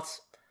final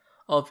thoughts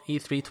of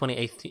E3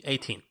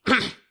 2018.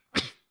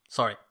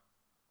 Sorry.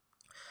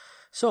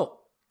 So,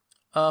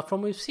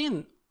 from we've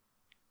seen,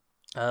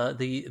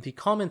 the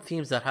common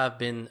themes that have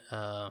been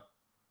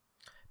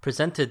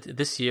presented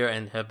this year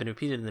and have been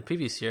repeated in the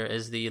previous year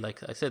is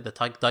like I said,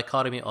 the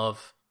dichotomy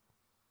of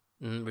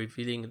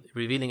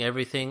revealing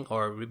everything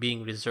or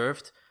being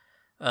reserved.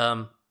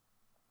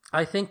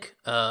 I think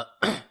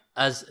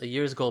as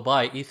years go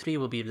by, E3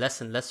 will be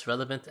less and less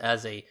relevant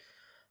as a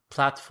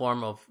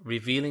platform of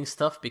revealing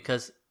stuff,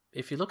 because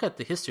if you look at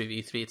the history of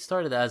E3, it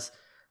started as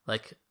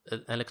like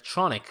an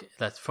electronic,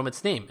 that's from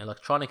its name,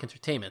 electronic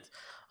entertainment.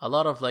 A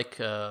lot of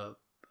like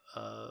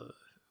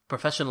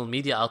professional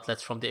media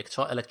outlets from the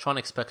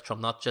electronic spectrum,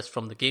 not just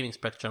from the gaming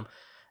spectrum,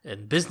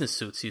 and business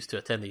suits used to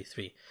attend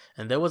E3.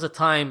 And there was a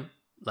time,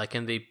 like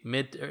in the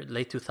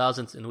late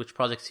 2000s, in which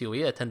Project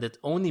COE attended,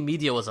 only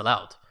media was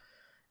allowed.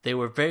 They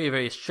were very,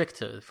 very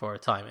strict for a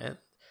time.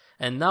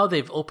 And now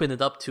they've opened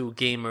it up to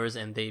gamers,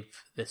 and the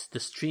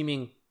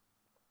streaming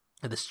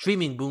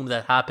boom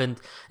that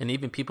happened, and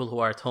even people who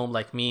are at home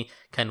like me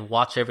can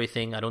watch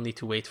everything. I don't need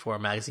to wait for a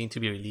magazine to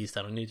be released.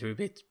 I don't need to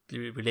wait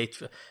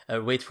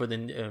for the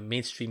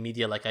mainstream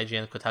media like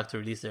IGN and Kotaku to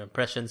release their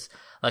impressions.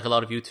 Like a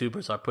lot of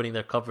YouTubers are putting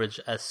their coverage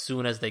as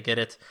soon as they get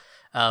it.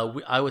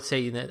 I would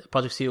say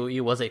Project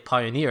COE was a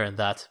pioneer in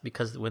that,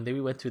 because when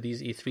we went to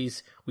these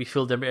E3s, we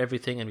filmed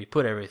everything and we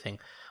put everything.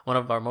 One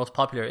of our most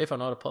popular, if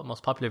not the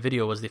most popular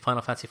video, was the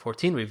Final Fantasy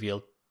XIV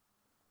reveal,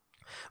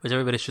 which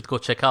everybody should go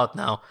check out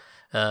now.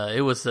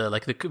 It was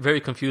very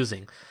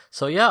confusing.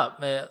 So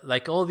yeah,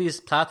 like all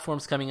these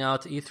platforms coming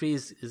out, E3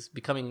 is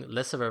becoming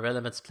less of a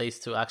relevant place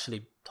to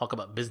actually talk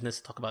about business,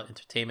 talk about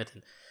entertainment,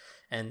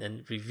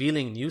 and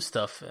revealing new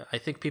stuff. I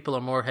think people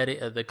are more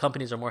the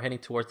companies are more heading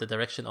towards the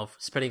direction of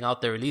spreading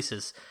out their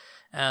releases,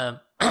 and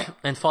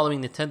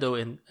following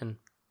Nintendo and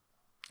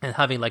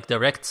having like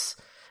directs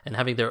and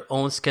having their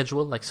own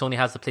schedule. Like Sony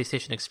has the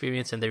PlayStation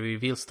Experience, and they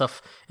reveal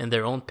stuff in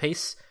their own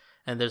pace.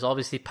 And there's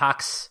obviously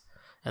PAX,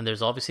 and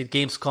there's obviously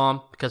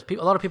Gamescom, because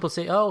a lot of people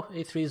say, oh,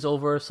 E3 is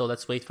over, so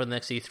let's wait for the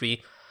next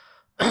E3.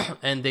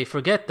 And they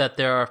forget that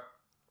there are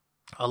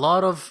a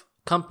lot of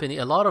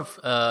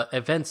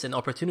events and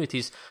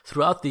opportunities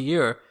throughout the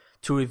year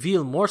to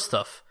reveal more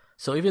stuff.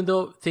 So even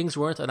though things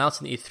weren't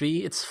announced in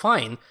E3, it's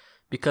fine,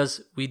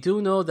 because we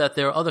do know that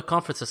there are other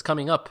conferences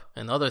coming up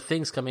and other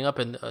things coming up,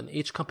 and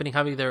each company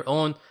having their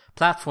own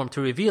platform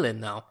to reveal in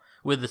now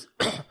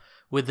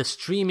with the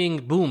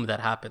streaming boom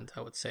that happened,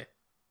 I would say.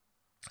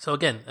 So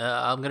again,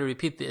 I'm going to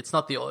repeat, it's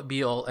not the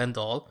be-all,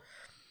 end-all.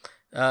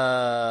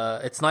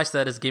 It's nice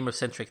that it's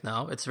gamer-centric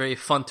now. It's very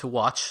fun to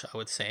watch, I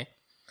would say.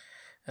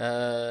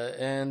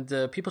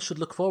 And people should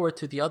look forward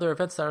to the other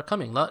events that are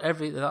coming. A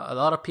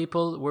lot of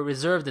people were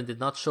reserved and did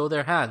not show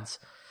their hands.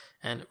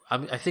 And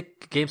I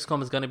think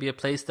Gamescom is going to be a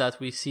place that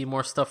we see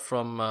more stuff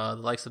from the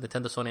likes of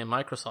Nintendo, Sony, and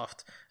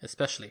Microsoft,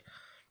 especially.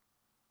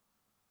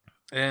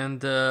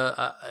 And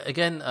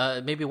again,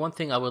 maybe one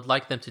thing I would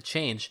like them to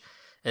change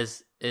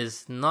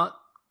is not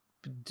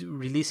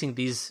releasing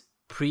these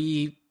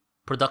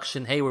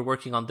pre-production, hey, we're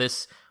working on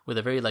this, with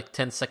a very like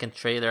 10-second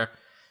trailer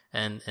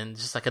and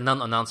just like a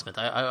non-announcement.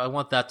 I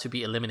want that to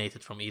be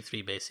eliminated from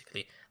E3,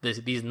 basically.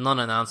 These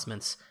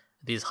non-announcements,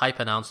 these hype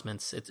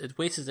announcements, it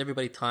wastes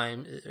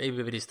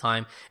everybody's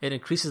time. It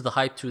increases the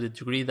hype to the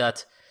degree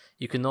that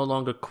you can no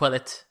longer quell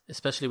it,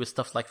 especially with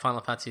stuff like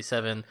Final Fantasy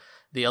VII,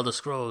 The Elder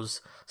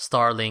Scrolls,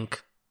 Starlink,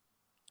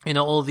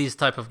 all these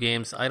type of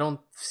games. I don't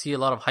see a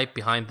lot of hype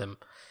behind them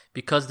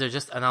because they're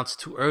just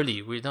announced too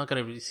early. We're not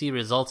going to see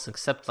results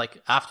except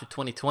like after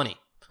 2020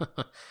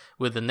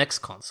 with the next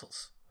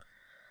consoles.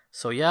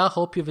 So yeah,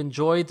 hope you've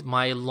enjoyed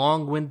my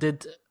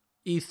long-winded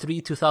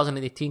E3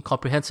 2018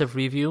 comprehensive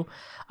review.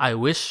 I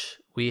wish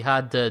we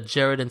had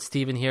Jared and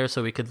Steven here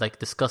so we could like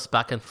discuss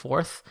back and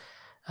forth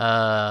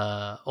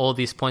all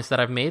these points that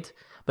I've made.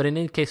 But in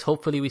any case,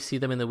 hopefully we see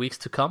them in the weeks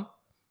to come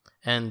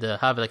and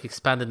have like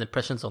expanded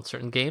impressions on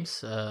certain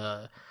games.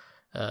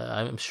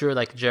 I'm sure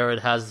like Jared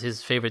has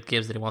his favorite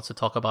games that he wants to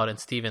talk about, and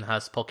Steven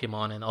has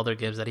Pokemon and other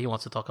games that he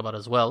wants to talk about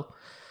as well.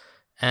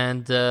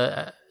 And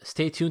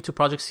stay tuned to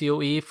Project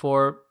COE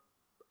for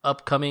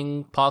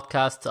upcoming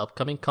podcasts,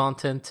 upcoming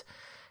content.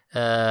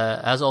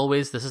 As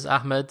always, this is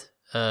Ahmed.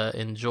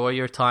 Enjoy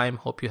your time.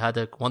 Hope you had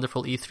a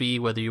wonderful E3,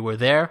 whether you were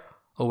there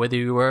or whether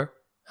you were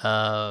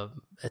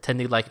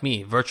attending like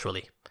me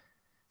virtually.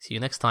 See you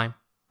next time.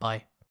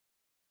 Bye.